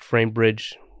 I've used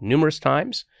FrameBridge numerous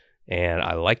times, and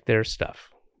I like their stuff.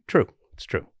 True. It's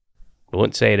true. I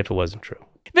wouldn't say it if it wasn't true.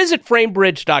 Visit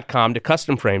framebridge.com to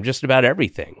custom frame just about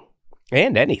everything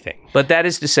and anything. But that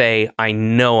is to say, I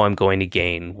know I'm going to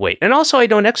gain weight. And also, I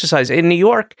don't exercise. In New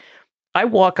York, I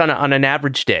walk on an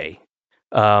average day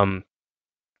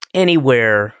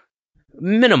anywhere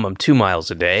minimum 2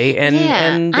 miles a day.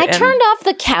 And I turned off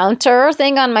the counter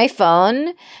thing on my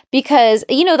phone because,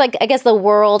 I guess the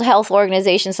World Health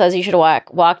Organization says you should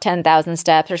walk 10,000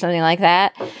 steps or something like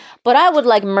that. But I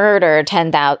would murder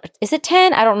 10,000. Is it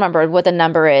 10? I don't remember what the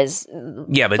number is.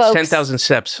 Yeah, but it's 10,000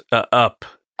 steps up.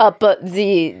 Up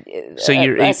the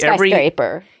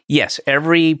skyscraper.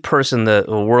 Every person, the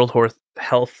World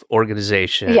Health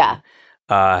Organization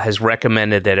has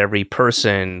recommended that every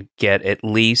person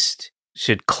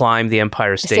should climb the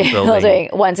Empire State Building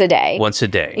once a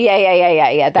day.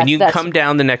 Yeah. And you come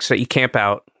down the next day, you camp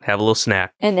out, have a little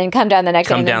snack, and then come down the next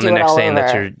day. And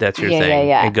that's your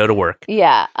thing, and go to work.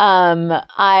 Yeah.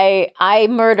 I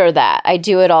murder that. I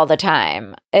do it all the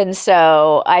time, and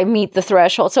so I meet the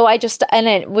threshold. So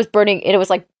it was burning. It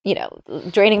was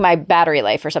draining my battery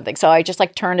life or something. So I just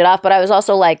turned it off. But I was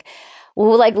also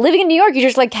living in New York, you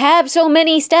just have so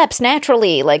many steps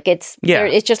naturally. It's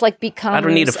just becomes I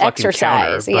don't need a fucking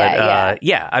exercise. Counter,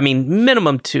 but, I mean,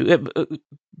 minimum 2,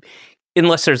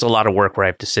 unless there's a lot of work where I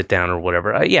have to sit down or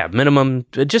whatever. Minimum,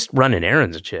 just running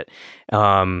errands and shit.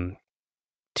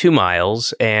 2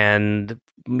 miles, and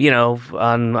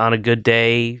on a good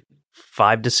day,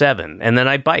 5 to 7, and then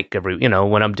I bike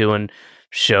when I'm doing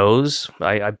shows.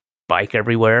 I bike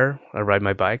everywhere. I ride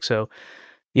my bike, so.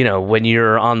 When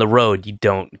you're on the road, you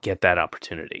don't get that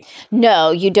opportunity.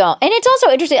 No, you don't. And it's also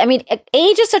interesting. I mean,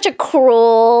 age is such a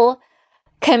cruel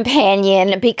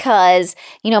companion because,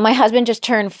 my husband just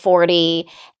turned 40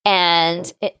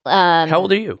 and... how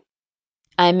old are you?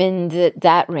 I'm in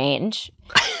that range.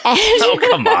 And, oh,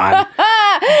 come on.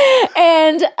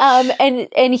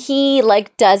 and he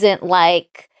doesn't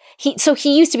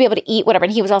he used to be able to eat whatever,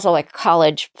 and he was also a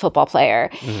college football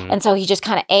player. Mm-hmm. And so he just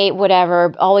kind of ate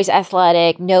whatever, always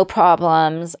athletic, no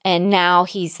problems. And now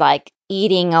he's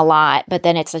eating a lot, but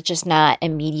then it's just not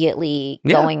immediately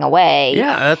going away.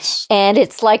 Yeah, that's... And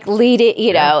it's like leading,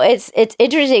 it's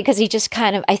interesting because he just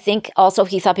kind of, I think also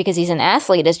he thought because he's an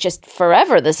athlete, it's just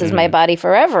forever. This is my body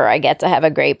forever. I get to have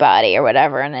a great body or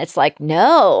whatever. And it's like,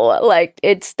 no, like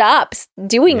it stops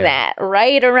doing that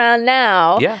right around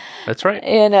now. Yeah, that's right.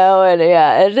 And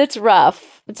it's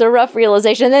rough. It's a rough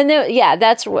realization. And then,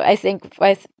 that's, I think,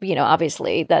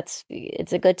 obviously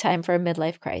it's a good time for a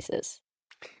midlife crisis.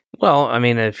 Well, I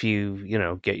mean, if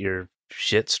you, get your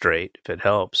shit straight, if it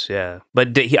helps, yeah.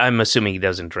 But I'm assuming he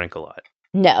doesn't drink a lot.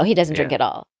 No, he doesn't drink at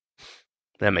all.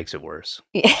 That makes it worse.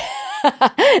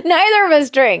 Neither of us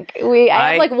drink.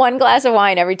 I have like one glass of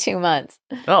wine every 2 months.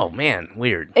 Oh man,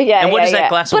 weird. Yeah. And what is that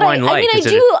glass of wine like? I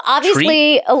do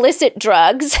obviously illicit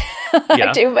drugs.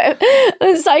 I do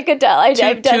psychedelic.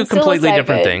 I've done two completely psilocybin.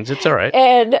 Different things. It's all right.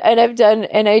 And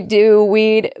I do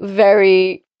weed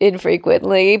very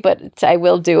infrequently, but I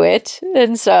will do it.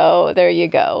 And so there you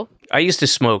go. I used to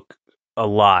smoke a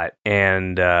lot,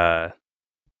 and I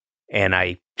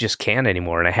just can't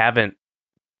anymore, and I haven't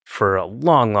for a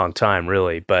long, long time,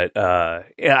 really. But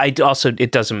I also,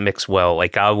 it doesn't mix well.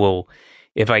 Like I will,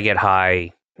 if I get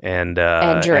high and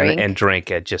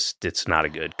drink, it's not a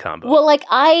good combo. Well, like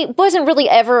I wasn't really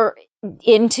ever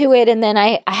into it, and then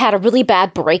I had a really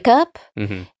bad breakup,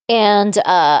 and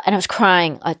I was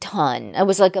crying a ton. I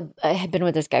was like, I had been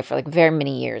with this guy for like very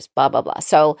many years, blah blah blah.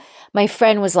 So my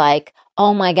friend was like,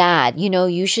 "Oh my God,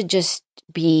 you should just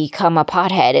become a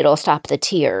pothead. It'll stop the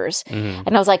tears."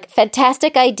 And I was like,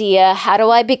 fantastic idea. How do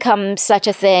I become such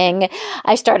a thing?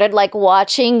 I started like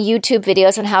watching YouTube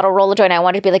videos on how to roll a joint. I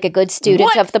wanted to be like a good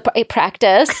student of the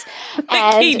practice.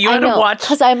 And you had to watch,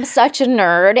 because I'm such a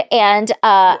nerd. And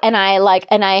I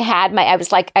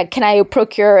was like, can I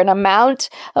procure an amount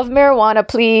of marijuana,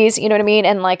 please? You know what I mean?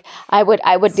 And like,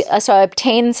 so I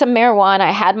obtained some marijuana.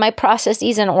 I had my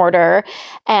processes in order,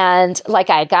 and like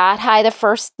I got high the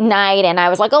first night, and I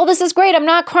was like, oh, this is great. I'm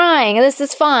not crying. This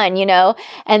is fun,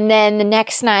 And then the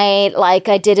next night, like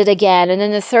I did it again. And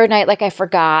then the third night, like I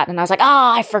forgot. And I was like,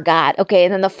 oh, I forgot. Okay.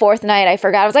 And then the fourth night I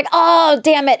forgot. I was like, oh,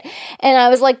 damn it. And I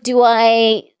was like, do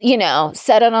I,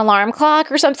 set an alarm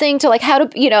clock or something to like how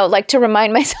to, like to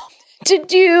remind myself to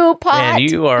do pot? Man,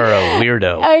 you are a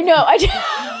weirdo. I know.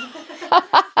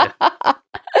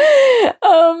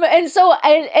 And so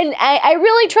I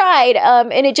really tried,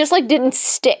 and it just like didn't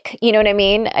stick. You know what I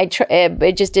mean?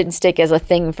 It just didn't stick as a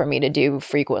thing for me to do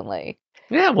frequently.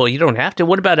 Yeah, well, you don't have to.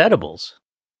 What about edibles?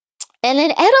 And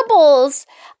in edibles,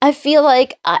 I feel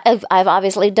like I've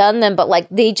obviously done them, but like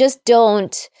they just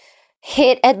don't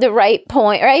hit at the right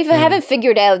point, or I haven't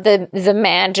figured out the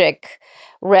magic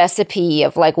recipe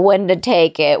of like when to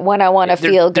take it, when I want to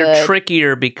feel good. They're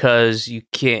trickier because you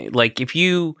can't, like if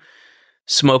you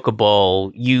smoke a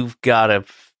bowl, you've got a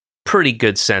pretty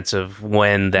good sense of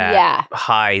when that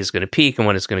high is going to peak and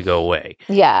when it's going to go away.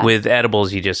 Yeah. With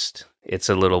edibles, it's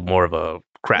a little more of a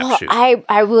crapshoot.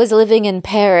 I was living in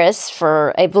Paris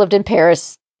I've lived in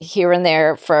Paris here and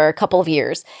there for a couple of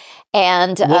years.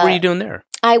 And what were you doing there?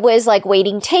 I was like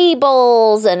waiting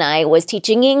tables, and I was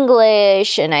teaching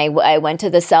English, and I went to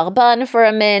the Sorbonne for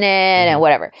a minute and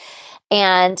whatever.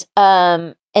 And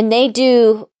they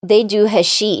do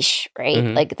hashish, right?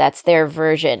 Like that's their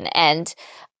version. And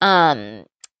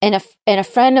a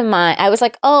friend of mine, I was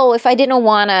like, oh, if I didn't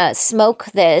want to smoke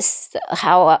this,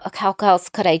 how else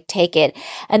could I take it?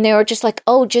 And they were just like,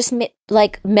 oh, just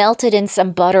like melt it in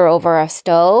some butter over a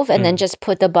stove and then just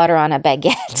put the butter on a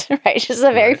baguette, right? Just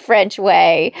a very French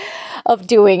way of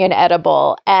doing an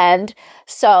edible. And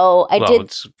so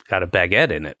it's got a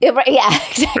baguette in it. Yeah,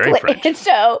 exactly. And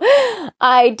so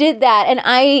I did that, and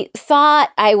I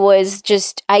thought I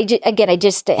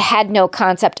just had no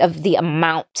concept of the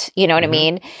amount, you know what I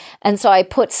mean? And so I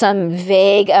put some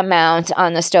vague amount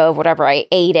on the stove, whatever, I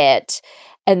ate it,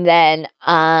 and then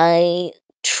I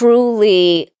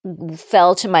truly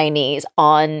fell to my knees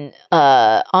on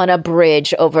a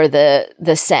bridge over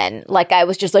the Seine. Like I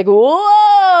was just like,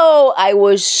 whoa! I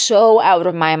was so out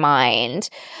of my mind,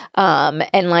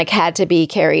 and like had to be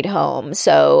carried home.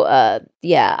 So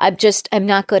I'm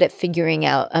not good at figuring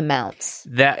out amounts.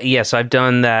 Yes, I've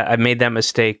done that. I've made that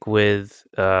mistake with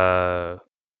the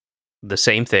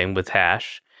same thing with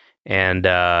hash and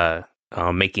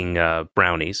making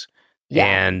brownies. Yeah.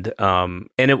 And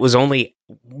it was only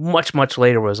much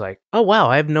later where I was like, oh wow,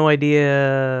 I have no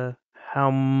idea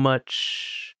how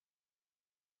much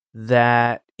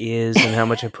that is and how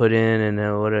much I put in and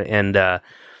it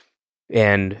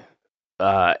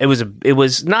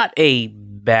was not a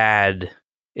bad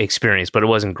experience, but it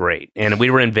wasn't great. And we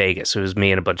were in Vegas. It was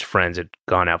me and a bunch of friends had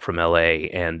gone out from LA.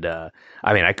 And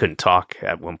I mean, I couldn't talk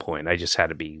at one point. I just had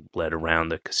to be led around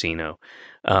the casino.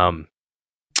 And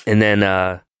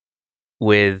then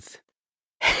with,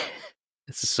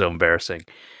 this is so embarrassing.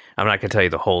 I'm not going to tell you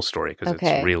the whole story because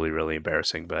it's really, really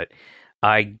embarrassing. But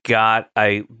I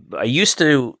used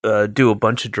to do a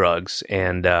bunch of drugs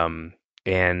and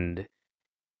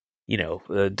you know,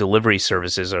 delivery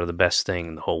services are the best thing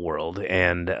in the whole world.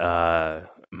 And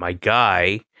my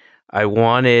guy, I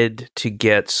wanted to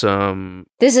get some.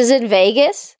 This is in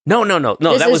Vegas? No.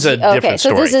 That was a different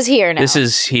story. So this is here now. This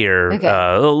is here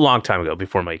a long time ago,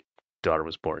 before my daughter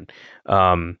was born.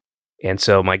 And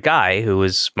so my guy, who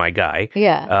was my guy,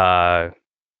 I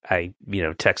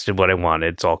texted what I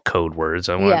wanted. It's all code words.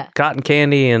 I want cotton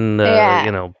candy and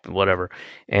whatever.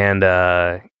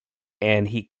 And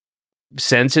he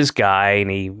sends his guy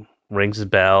and he rings the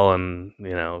bell and,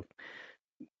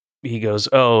 he goes,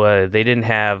 they didn't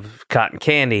have cotton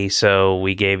candy, so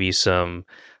we gave you some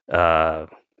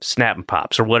Snap and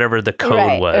Pops or whatever the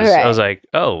code was. Right. I was like,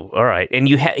 oh, all right. And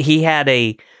he had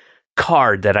a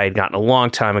card that I had gotten a long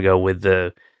time ago with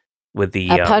the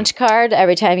punch card.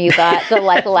 Every time you got the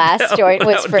last joint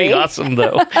was free. That would be awesome,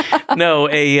 though. No,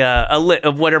 a lit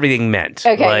of what everything meant.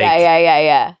 Okay,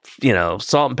 yeah.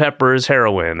 Salt and pepper is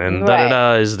heroin, and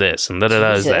da-da-da is this, and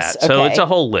da-da-da is that. Okay. So it's a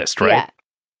whole list, right?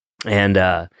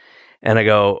 Yeah. And I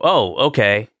go, oh,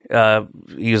 okay.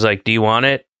 He was like, do you want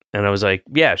it? And I was like,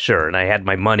 yeah, sure. And I had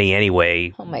my money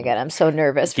anyway. Oh my God, I'm so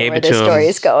nervous for where this story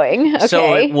is going. Okay.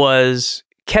 So it was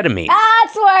ketamine.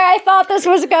 That's where I thought this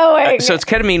was going. So it's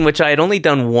ketamine, which I had only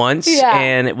done once. Yeah.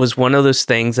 And it was one of those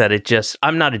things that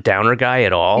I'm not a downer guy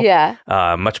at all. Yeah.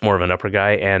 Much more of an upper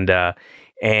guy. And I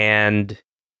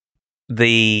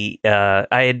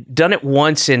had done it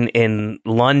once in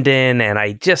London, and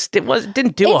I just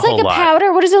didn't do a whole lot. It's like a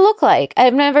powder. What does it look like?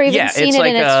 I've never even seen it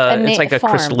in its like a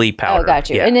crystal powder. Oh, got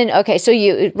you. Yeah. And then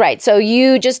so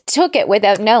you just took it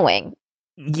without knowing.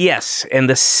 Yes, and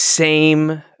the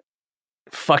same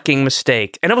fucking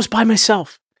mistake, and I was by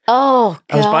myself. Oh,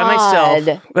 God. I was by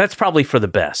myself. That's probably for the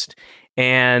best.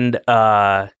 And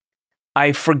I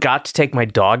forgot to take my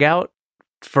dog out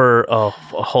for a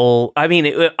whole. I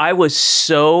mean, I was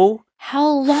so how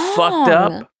long fucked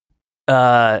up.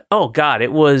 Oh God,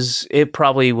 it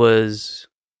probably was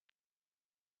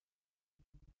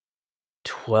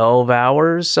 12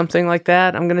 hours, something like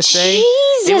that. I'm gonna say.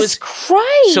 Jesus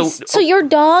Christ! So your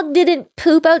dog didn't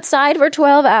poop outside for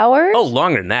 12 hours? Oh,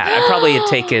 longer than that. I probably had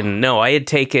taken. No, I had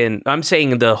taken. I'm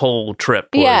saying the whole trip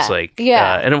was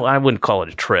and I wouldn't call it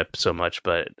a trip so much,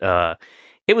 but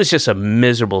it was just a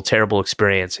miserable, terrible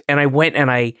experience. And I went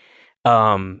and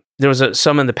there was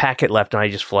some in the packet left, and I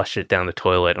just flushed it down the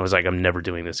toilet. And I was like, I'm never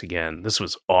doing this again. This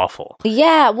was awful.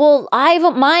 Yeah, well,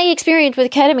 my experience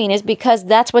with ketamine is because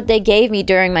that's what they gave me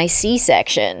during my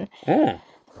C-section. Mm.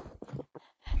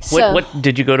 So, what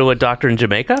did you go to a doctor in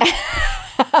Jamaica?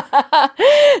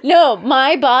 No,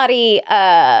 my body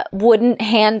wouldn't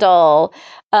handle.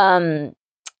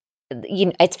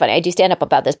 It's funny. I do stand up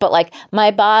about this, but like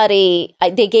my body,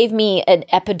 they gave me an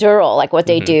epidural, like what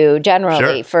they do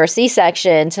generally for a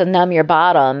C-section to numb your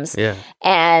bottoms. Yeah,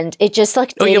 and it just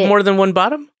like you have more than one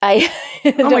bottom? I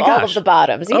all of the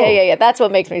bottoms. Oh. Yeah. That's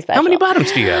what makes me special. How many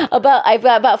bottoms do you have? I've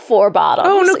got about 4 bottoms.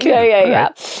 Oh, no kidding. Yeah.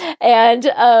 Right.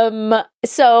 And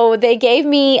so they gave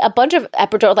me a bunch of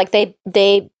epidural. Like they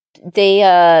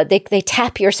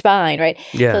tap your spine, right?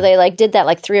 Yeah. So they did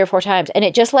that 3 or 4 times, and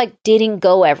it just didn't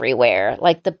go everywhere.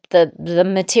 Like the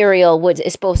material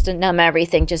is supposed to numb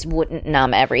everything, just wouldn't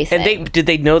numb everything. And did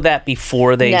they know that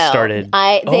before they started?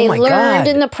 They learned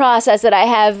in the process that I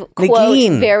have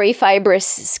quote very fibrous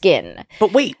skin.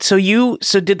 But wait, so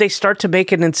did they start to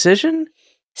make an incision?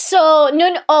 So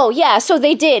no, oh yeah, so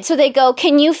they did. So they go,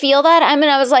 can you feel that? I mean,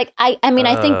 I was like, I mean,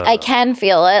 I think I can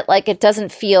feel it. Like it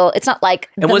doesn't feel. It's not like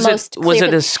the most. Was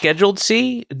it a scheduled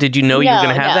C? Did you know you were going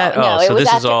to have that? No, so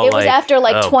this is all. It was after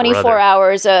 24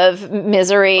 hours of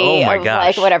misery. Oh my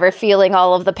gosh! Whatever, feeling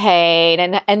all of the pain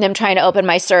and them trying to open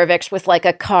my cervix with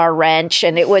a car wrench,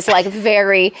 and it was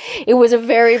it was a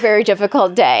very, very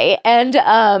difficult day, and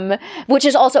which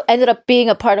is also ended up being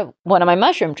a part of one of my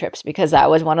mushroom trips because that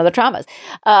was one of the traumas.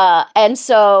 And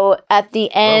so at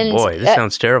the end, oh boy, this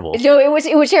sounds terrible. No, it was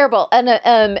terrible,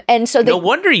 and so no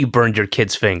wonder you burned your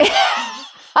kid's finger.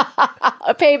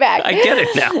 A payback. I get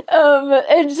it now.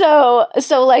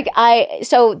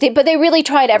 But they really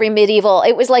tried every medieval.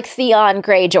 It was like Theon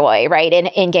Greyjoy, right?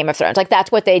 In Game of Thrones,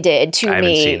 that's what they did to me. I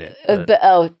haven't seen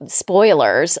it.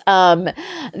 Spoilers.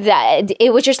 That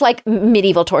it was just like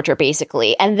medieval torture,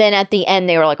 basically. And then at the end,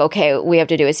 they were like, "Okay, we have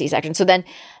to do a C-section." So then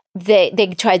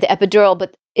they tried the epidural,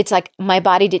 but it's like my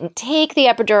body didn't take the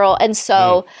epidural, and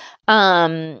so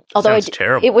although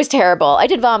terrible. It was terrible. I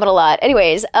did vomit a lot.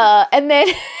 Anyways, and then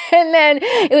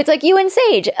it was like you and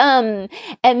Sage. And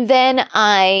then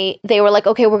they were like,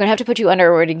 okay, we're gonna have to put you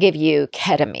under. We're gonna give you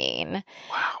ketamine.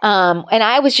 Wow. And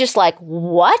I was just like,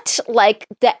 what? Like,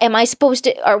 am I supposed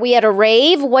to? Are we at a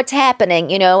rave? What's happening?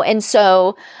 You know? And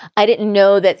so I didn't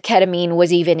know that ketamine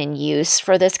was even in use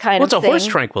for this kind of thing. It's a horse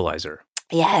tranquilizer.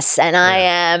 Yes, and I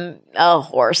am a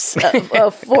horse,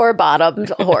 a four-bottomed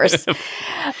horse,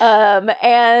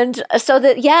 and so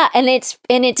and it's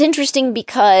interesting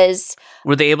because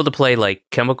were they able to play like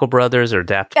Chemical Brothers or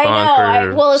Daft Punk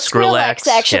or Skrillex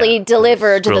actually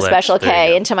delivered the Special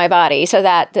K into my body, so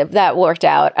that worked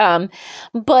out.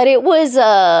 But it was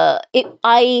I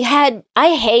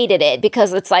hated it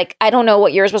because it's like I don't know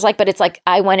what yours was like, but it's like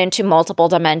I went into multiple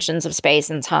dimensions of space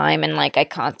and time, and like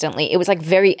it was like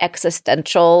very existential.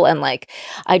 And like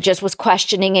I just was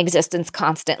questioning existence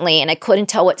constantly, and I couldn't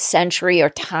tell what century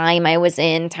or time I was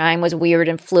in. Time was weird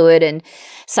and fluid and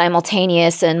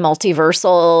simultaneous and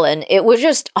multiversal, and it was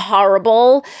just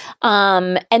horrible.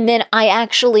 And then I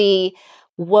actually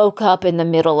woke up in the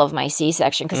middle of my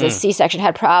C-section because the C-section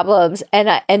had problems,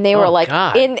 and they were like,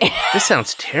 God. This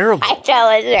sounds terrible. I tell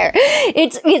it,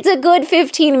 it's a good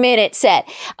 15-minute set.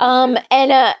 And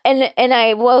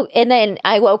I woke, and then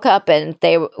I woke up, and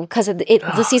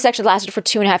the C-section lasted for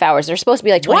 2.5 hours. They're supposed to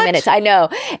be like 20 minutes. I know.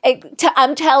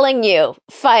 I'm telling you,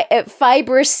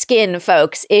 fibrous skin,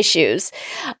 folks, issues.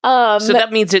 So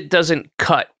that means it doesn't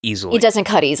cut easily. It doesn't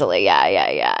cut easily.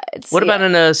 Yeah. What about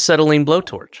an acetylene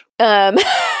blowtorch? I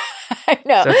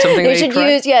know. Is that something they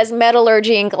should use,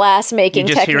 metallurgy and glass making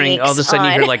techniques. You're just hearing, all of a sudden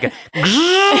you hear like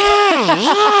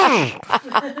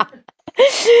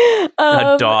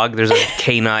a dog. There's a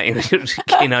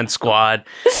canine squad,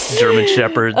 German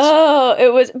shepherds. Oh,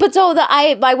 it was. But so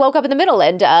I woke up in the middle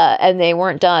and they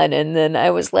weren't done, and then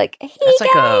I was like, "Hey, that's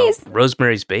guys." Like a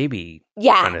Rosemary's Baby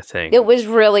kind of thing. It was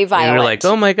really violent. And you're like,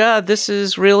 "Oh my God, this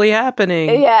is really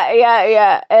happening."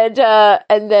 Yeah.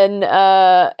 And then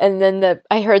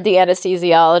I heard the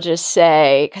anesthesiologist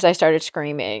say, because I started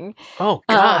screaming. Oh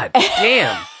God,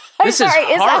 damn! This is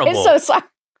horrible. I'm so sorry.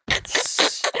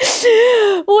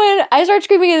 When I started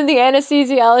screaming, and the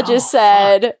anesthesiologist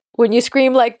said, "When you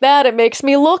scream like that, it makes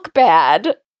me look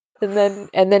bad." And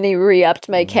then he re-upped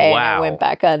my K, and I went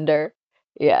back under.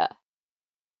 Yeah,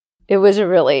 it was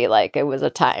really it was a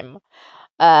time.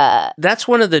 That's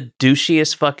one of the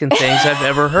douchiest fucking things I've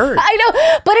ever heard. I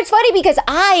know, but it's funny because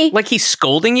he's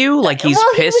scolding you, like he's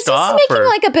pissed off, he was just making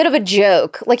like a bit of a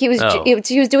joke, like he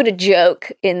was doing a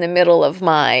joke in the middle of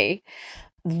my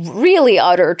really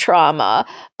utter trauma.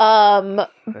 But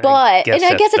I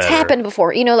guess it's happened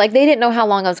before, like they didn't know how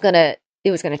long it was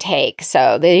gonna take,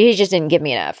 so he just didn't give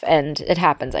me enough, and it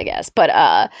happens, I guess. But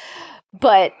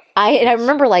I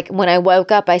remember when I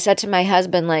woke up, I said to my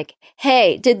husband,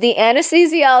 "Hey, did the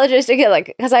anesthesiologist again?"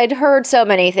 Because I'd heard so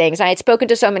many things, I had spoken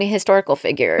to so many historical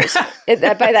figures by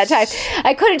that time,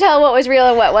 I couldn't tell what was real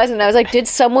and what wasn't. I was like, "Did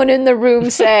someone in the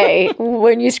room say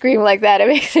when you scream like that, it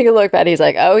makes you look bad?" He's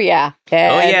like, "Oh yeah,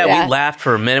 we laughed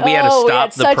for a minute. We had to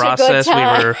stop the process.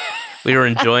 We were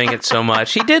enjoying it so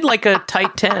much." He did like a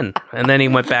tight 10, and then he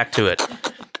went back to it.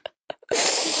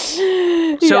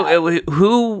 So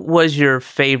who was your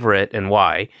favorite and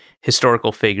why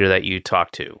historical figure that you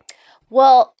talked to?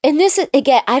 Well, and this is,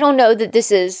 again, I don't know that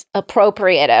this is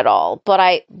appropriate at all,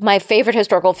 but my favorite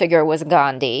historical figure was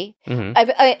Gandhi.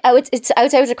 Mm-hmm. I would say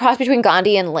it was a cross between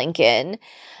Gandhi and Lincoln,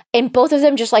 and both of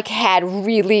them just had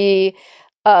really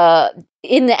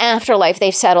in the afterlife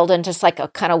they've settled into just a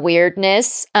kind of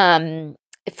weirdness.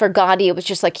 For Gandhi, it was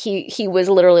just he was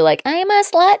literally "I'm a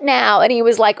slut now," and he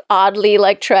was oddly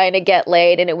trying to get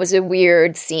laid, and it was a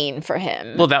weird scene for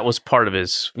him. Well, that was part of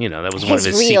his, that was one of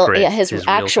his secret, his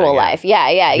actual life.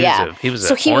 Yeah. He was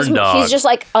a horn dog. He's just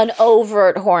an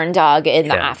overt horn dog in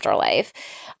the afterlife.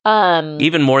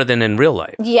 Even more than in real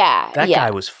life. Yeah. That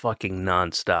guy was fucking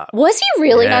nonstop. Was he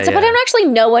really nonstop? Yeah. But I don't actually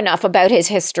know enough about his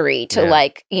history to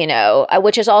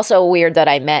which is also weird that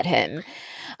I met him.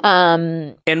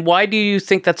 And why do you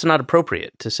think that's not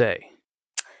appropriate to say?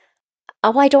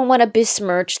 Oh, I don't want to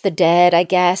besmirch the dead, I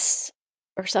guess,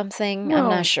 or something. No. I'm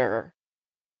not sure.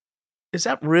 Is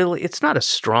that really? It's not a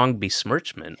strong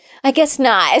besmirchment. I guess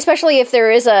not, especially if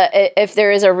there is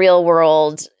a real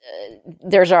world.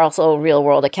 There's also real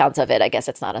world accounts of it. I guess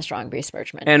it's not a strong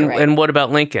besmirchment. And what about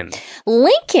Lincoln?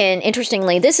 Lincoln,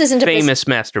 interestingly, this isn't famous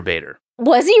masturbator.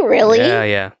 Was he really?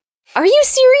 Yeah. Are you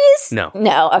serious? No.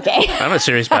 No, okay. I'm not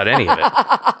serious about any of it.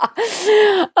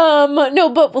 No,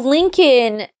 but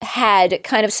Lincoln had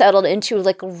kind of settled into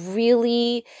like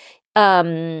really,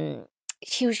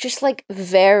 he was just like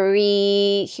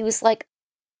he was like,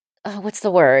 what's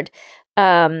the word?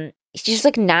 He's just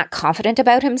like not confident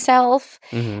about himself.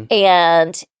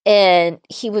 And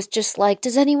he was just like,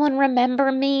 does anyone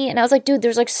remember me? And I was like, dude,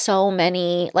 there's like so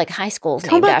many like high schools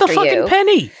named after you. Tell him about the fucking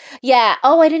penny. Yeah.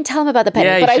 Oh, I didn't tell him about the penny,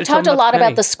 Yeah, but you I should tell talked him a about lot the about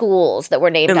penny. the schools that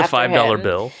were named And the after him. $5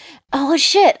 bill. Oh,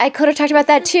 shit. I could have talked about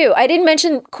that too. I didn't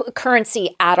mention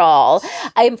currency at all.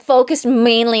 I'm focused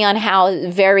mainly on how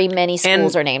very many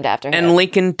schools are named after him. And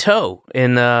Lincoln Toe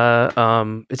in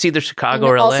it's either Chicago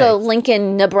or LA. Also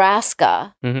Lincoln,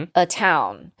 Nebraska, a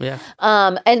town. Yeah.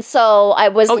 And so I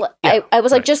was I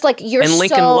was like, just like, you're and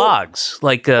Lincoln so... Logs,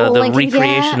 like the Lincoln,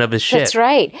 recreation of his shit. That's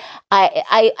right.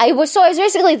 I was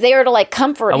basically there to like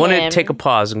comfort him. I want to take a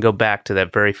pause and go back to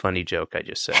that very funny joke I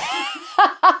just said.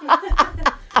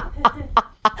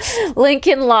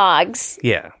 Lincoln Logs.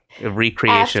 Yeah. A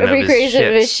recreation of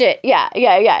his shit.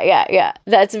 Yeah.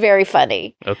 That's very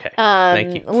funny. Okay.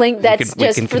 Thank you. That's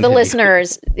just for the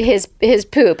listeners, his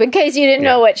poop. In case you didn't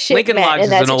know what shit Lincoln meant Logs in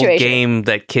that is an situation. old game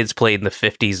that kids played in the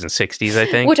 50s and 60s, I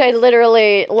think. Which I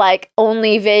literally like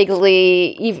only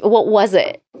vaguely. What was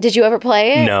it? Did you ever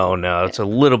play it? No. It's a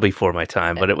little before my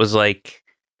time, but it was like,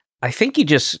 I think you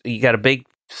got a big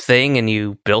thing and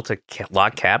you built a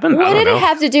log cabin. What I don't did know. it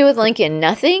have to do with Lincoln?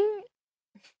 Nothing?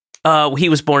 He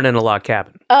was born in a log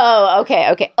cabin. Oh,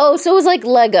 okay. Oh, so it was like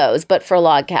Legos, but for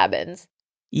log cabins.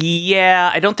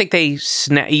 Yeah, I don't think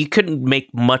you couldn't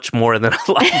make much more than a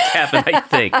log cabin, I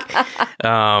think.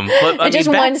 But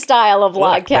one style of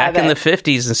log cabin. Back in the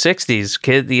 50s and 60s,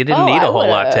 you didn't need a whole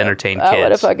lot to entertain kids. I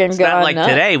would have fucking It's gone not like nuts.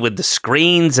 today with the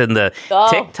screens and the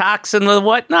TikToks and the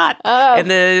whatnot.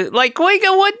 And the, like,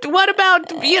 what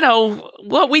about,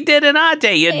 what we did in our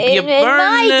day? You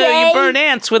burn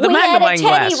ants with a magnifying glass. We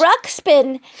had a Teddy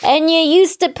Ruxpin, and you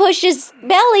used to push his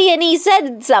belly, and he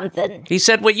said something. He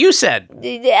said what you said.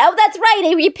 Oh, that's right.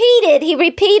 He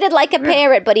repeated like a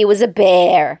parrot, but he was a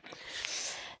bear.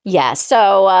 Yeah,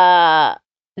 so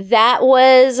that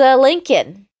was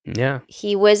Lincoln. Yeah.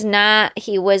 He was not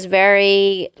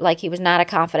a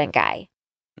confident guy.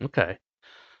 Okay.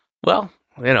 Well,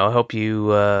 I hope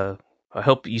you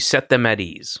set them at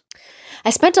ease.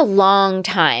 I spent a long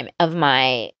time of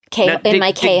my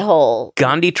K-hole.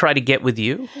 Gandhi try to get with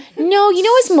you? No,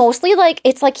 it's mostly like,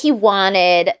 it's like he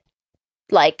wanted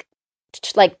like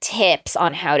tips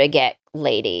on how to get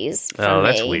ladies from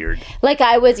that's me. weird. Like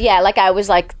I was like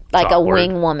a awkward.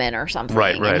 wing woman or something.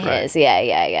 Right.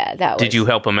 Yeah. That was. Did you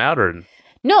help him out or?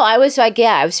 No, I was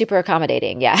I was super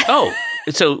accommodating. Yeah. Oh,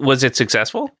 so was it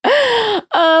successful?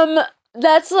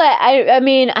 That's like, I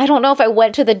mean, I don't know if I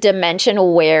went to the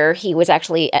dimension where he was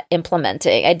actually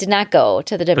implementing. I did not go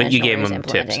to the dimension but you where gave he was him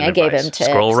tips. implementing. I gave him tips.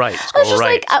 Scroll right. Scroll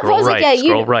right.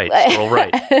 Scroll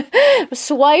right.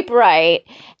 Swipe right.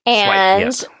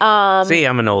 And Swipe, yes. See,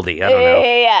 I'm an oldie. I don't know.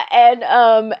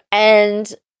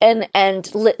 Yeah,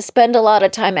 and spend a lot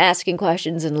of time asking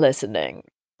questions and listening.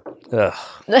 Ugh.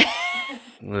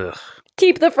 Ugh.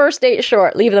 Keep the first date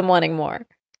short. Leave them wanting more.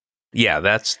 Yeah,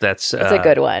 that's a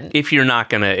good one. If they're not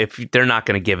gonna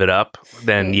give it up,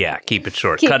 then yeah, keep it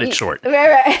short. Cut it short.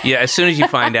 Right. Yeah, as soon as you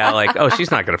find out, like, oh,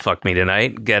 she's not gonna fuck me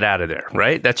tonight, get out of there.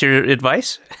 Right? That's your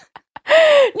advice?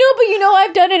 No, but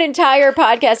I've done an entire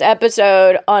podcast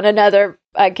episode on another.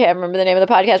 I can't remember the name of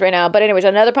the podcast right now, but anyways,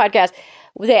 another podcast.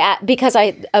 Because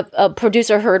a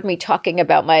producer heard me talking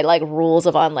about my like rules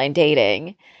of online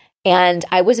dating, and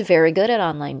I was very good at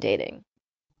online dating.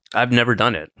 I've never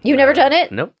done it. You've never done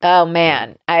it? Nope. Oh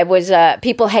man, I was.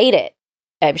 People hate it.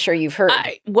 I'm sure you've heard.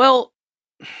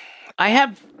 I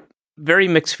have very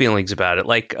mixed feelings about it.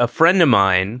 Like a friend of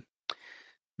mine,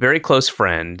 very close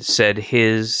friend, said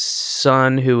his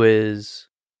son, who is,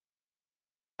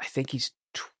 I think he's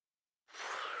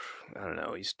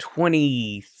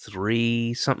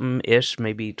 23 something ish,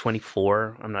 maybe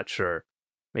 24. I'm not sure,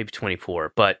 maybe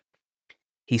 24. But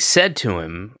he said to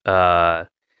him,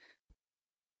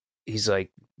 he's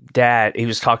like, Dad, he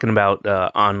was talking about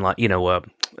online, what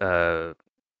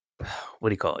do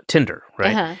you call it? Tinder,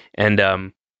 right? Uh-huh.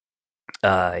 And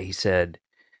he said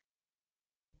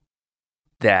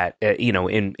that,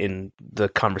 in the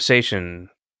conversation,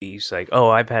 he's like, oh,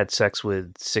 I've had sex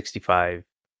with 65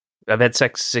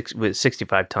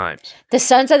 times. The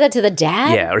son said that to the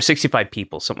dad? Yeah, or 65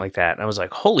 people, something like that. And I was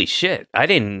like, holy shit, I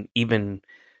didn't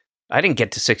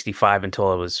get to 65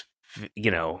 until I was,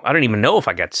 I don't even know if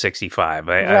I got 65.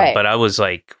 But I was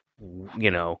like,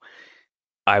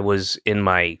 I was in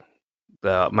my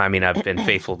I mean, I've been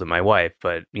faithful to my wife,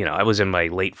 but I was in my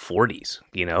late 40s.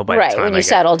 By right the time when you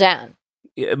settle down.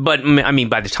 But I mean,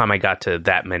 by the time I got to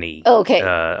that many, okay,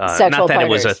 sexual not that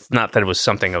partners. not that it was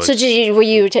something I was. So were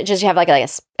you just have like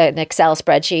an Excel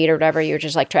spreadsheet or whatever? You were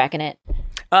just like tracking it.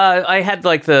 I had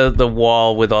like the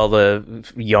wall with all the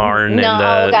yarn and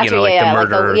the gotcha, the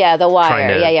murder, like the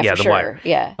wire, for sure, wire.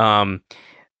 yeah.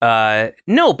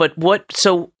 No, but what?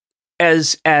 So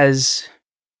as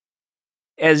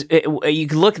you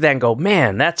can look at that and go,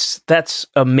 man, that's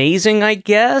amazing, I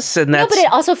guess, and that's but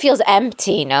it also feels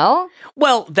empty. No,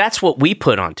 well, that's what we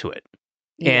put onto it,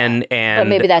 and but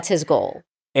maybe that's his goal.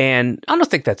 And I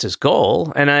don't think that's his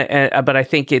goal, but I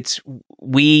think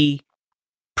we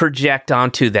project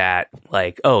onto that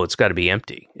like, oh, it's got to be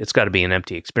empty. It's got to be an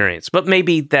empty experience. But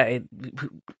maybe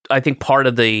I think part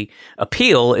of the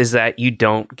appeal is that you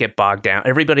don't get bogged down.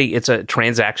 Everybody, it's a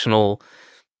transactional,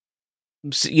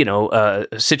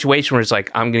 situation where it's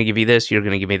like, I'm going to give you this, you're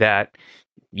going to give me that.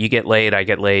 You get laid, I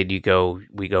get laid, we go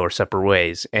our separate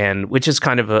ways. And which is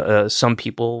kind of some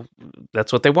people,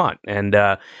 that's what they want. And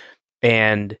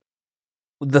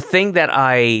the thing that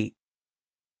I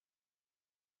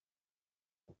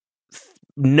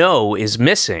know is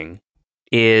missing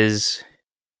is,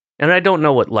 and I don't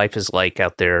know what life is like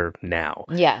out there now.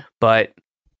 Yeah. But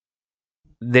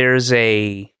there's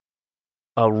a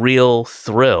real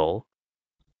thrill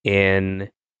in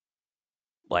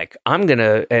like, I'm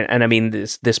gonna, and I mean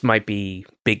this might be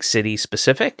big city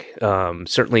specific.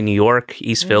 Certainly New York,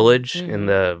 East Village in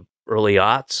the early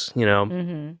aughts,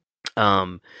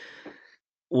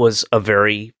 was a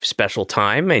very special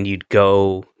time, and you'd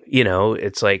go,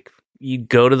 it's like you'd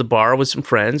go to the bar with some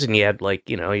friends, and you had like,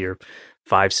 your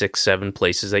 5, 6, 7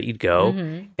 places that you'd go,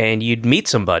 and you'd meet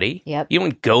somebody. Yep. You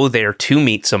wouldn't go there to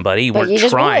meet somebody. You weren't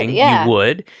trying. You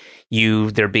would.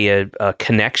 There'd be a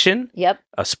connection. Yep.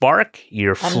 A spark.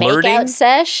 You're flirting. A makeout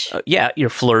sesh. You're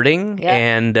flirting,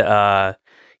 and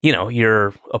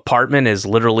your apartment is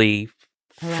literally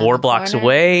around 4 blocks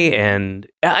away, and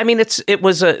I mean they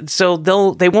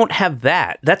won't have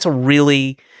that. That's a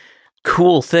really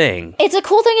cool thing. It's a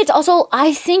cool thing. It's also,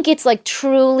 I think it's like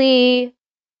truly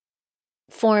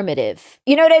formative.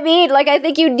 You know what I mean? Like, I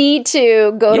think you need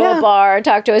to go to a bar,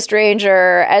 talk to a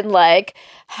stranger, and like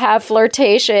have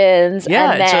flirtations.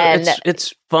 Yeah, and then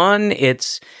it's fun.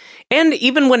 And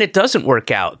even when it doesn't work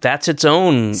out, that's its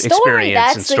own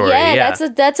experience and story.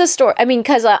 That's a story. I mean,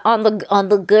 because on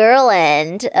the girl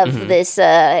end of this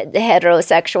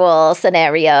heterosexual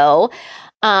scenario,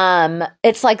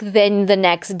 it's like then the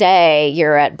next day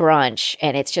you're at brunch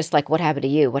and it's just like, what happened to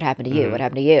you? What happened to you? What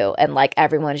happened to you? And like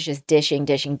everyone is just dishing,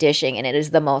 and it is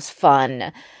the most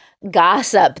fun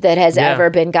gossip that has ever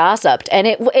been gossiped. And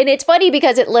it's funny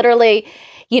because it literally,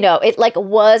 it like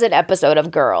was an episode of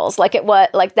Girls. Like it was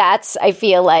like, I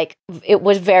feel like it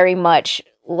was very much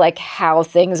like how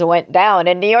things went down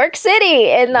in New York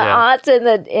City in the aughts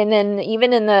and then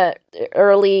even in the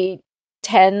early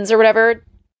 10s or whatever,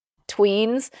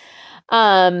 tweens.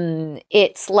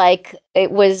 It's like I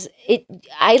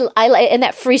and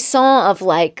that frisson of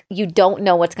like, you don't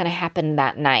know what's going to happen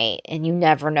that night, and you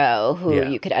never know who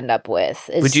you could end up with.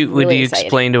 Would you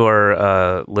explain to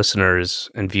our listeners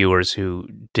and viewers who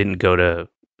didn't go to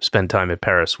spend time in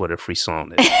Paris what a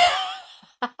frisson is?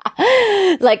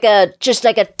 like a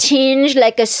tinge,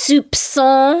 like a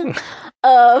soupçon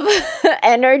of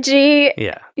energy.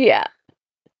 Yeah.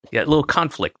 Yeah, a little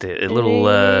conflict, a little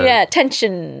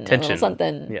tension,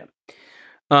 something. Yeah.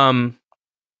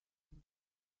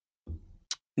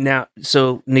 Now,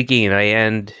 so Negin, I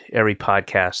end every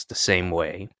podcast the same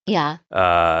way. Yeah.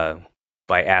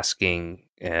 By asking,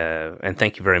 and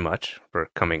thank you very much for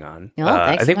coming on. Oh,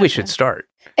 I think we should start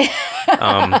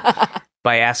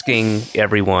by asking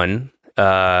everyone.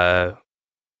 So,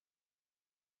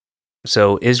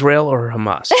 Israel or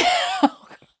Hamas,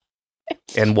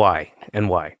 and why? And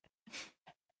why?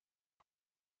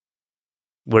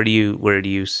 Where do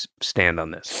you stand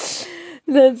on this?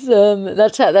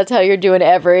 That's how you're doing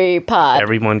every pod.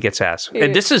 Everyone gets asked,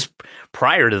 and this is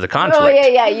prior to the conflict. Oh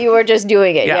yeah. You were just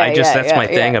doing it. That's my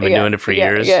thing. I've been doing it for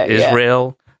years.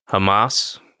 Israel,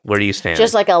 Hamas. Where do you stand?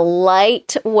 Just like a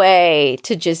light way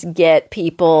to just get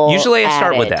people. Usually, I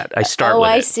start with that. I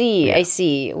see. Yeah. I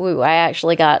see. Ooh, I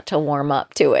actually got to warm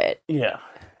up to it. Yeah.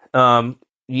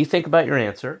 You think about your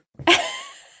answer.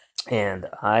 And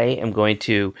I am going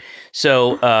to,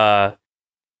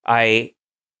 I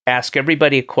ask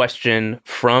everybody a question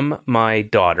from my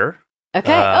daughter.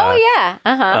 Okay.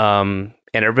 Uh-huh. And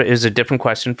everybody is a different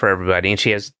question for everybody, and she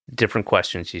has different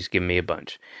questions. She's given me a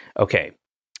bunch. Okay.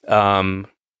 So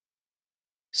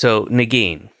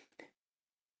Negin,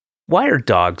 Why are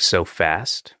dogs so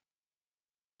fast?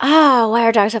 Why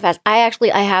are dogs so fast? I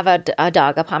have a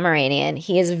dog, a Pomeranian.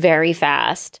 He is very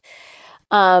fast.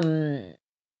 And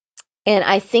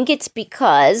I think it's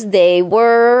because they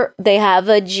have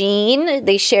a gene.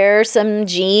 They share some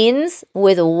genes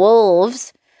with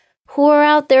wolves who are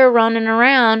out there running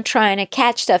around trying to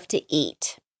catch stuff to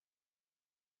eat.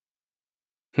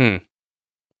 Do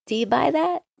you buy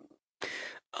that?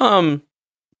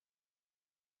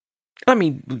 I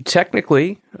mean,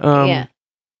 technically, yeah.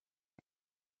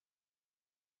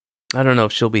 I don't know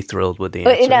if she'll be thrilled with the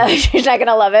answer. No, she's not going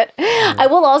to love it. I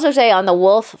will also say on the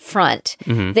wolf front,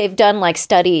 they've done like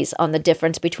studies on the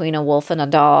difference between a wolf and a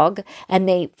dog, and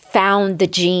they found the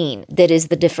gene that is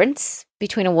the difference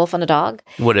between a wolf and a dog.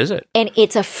 What is it? And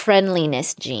it's a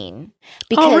friendliness gene.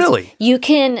 Because really? You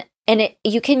can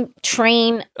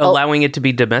train allowing it to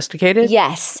be domesticated.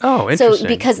 Yes. Oh,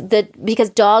 interesting. So because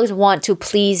dogs want to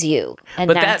please you,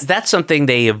 and that's something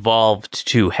they evolved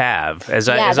to have. As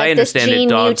I understand it,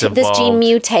 dogs evolved. This gene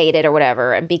mutated or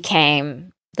whatever and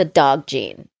became the dog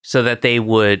gene, so that they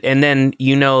would. And then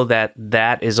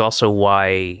that is also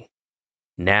why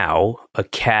now a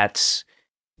cat's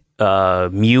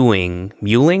mewing,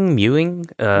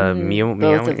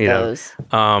 both of those.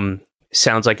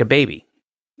 Sounds like a baby.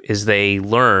 Is they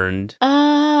learned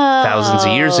thousands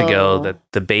of years ago that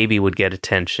the baby would get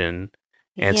attention.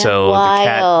 And so the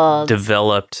cat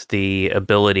developed the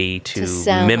ability to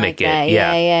mimic it. That.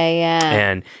 Yeah.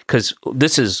 And because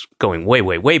this is going way,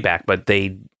 way, way back, but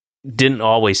they didn't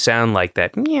always sound like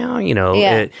that. Meow,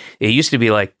 it used to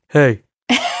be like, hey,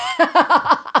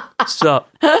 sup,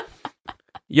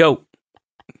 yo.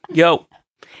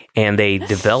 And they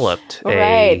developed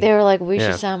right. They were like, we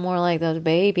should sound more like those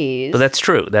babies. But that's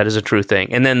true. That is a true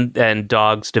thing. And then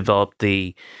dogs developed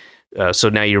the. So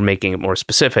now you're making it more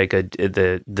specific.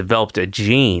 Developed a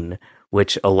gene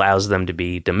which allows them to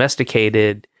be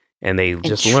domesticated, and they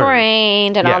just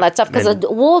trained and all that stuff. Because a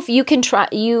wolf, you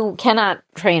cannot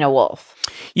train a wolf.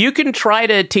 You can try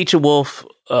to teach a wolf.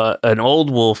 An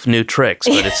old wolf new tricks,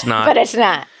 but it's not. But it's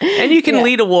not. And you can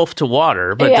lead a wolf to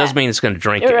water, but it doesn't mean it's going to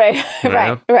drink it.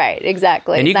 Right,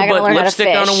 exactly. And it's you can put lipstick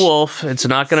on a wolf. It's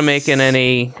not going to make it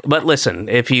any. But listen,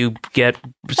 if you get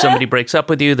somebody breaks up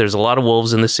with you, there's a lot of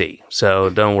wolves in the sea, so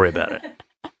don't worry about it.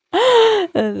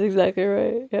 That's exactly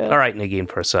right. Yeah. All right, Negin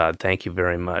Farsad, thank you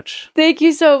very much. Thank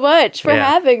you so much for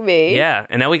having me. Yeah,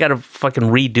 and now we got to fucking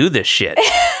redo this shit.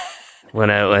 When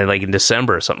like in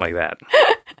December or something like that.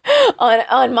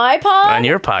 On my pod? On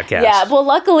your podcast. Yeah, well,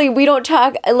 luckily we don't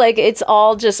talk, like, it's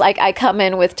all just, like, I come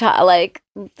in with,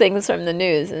 things from the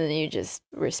news, and then you just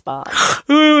respond.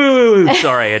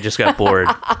 Sorry, I just got bored.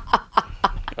 All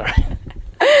right.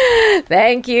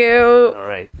 Thank you. All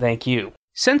right, thank you.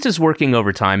 Senses Working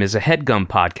Overtime is a HeadGum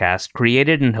podcast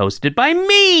created and hosted by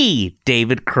me,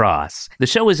 David Cross. The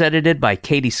show is edited by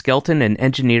Katie Skelton and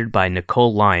engineered by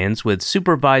Nicole Lyons with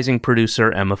supervising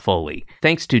producer Emma Foley.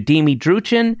 Thanks to Demi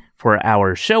Druchin for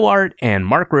our show art and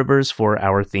Mark Rivers for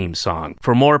our theme song.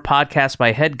 For more podcasts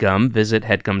by HeadGum, visit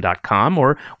headgum.com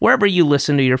or wherever you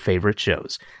listen to your favorite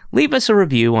shows. Leave us a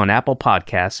review on Apple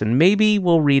Podcasts and maybe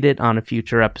we'll read it on a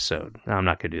future episode. I'm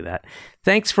not going to do that.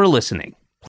 Thanks for listening.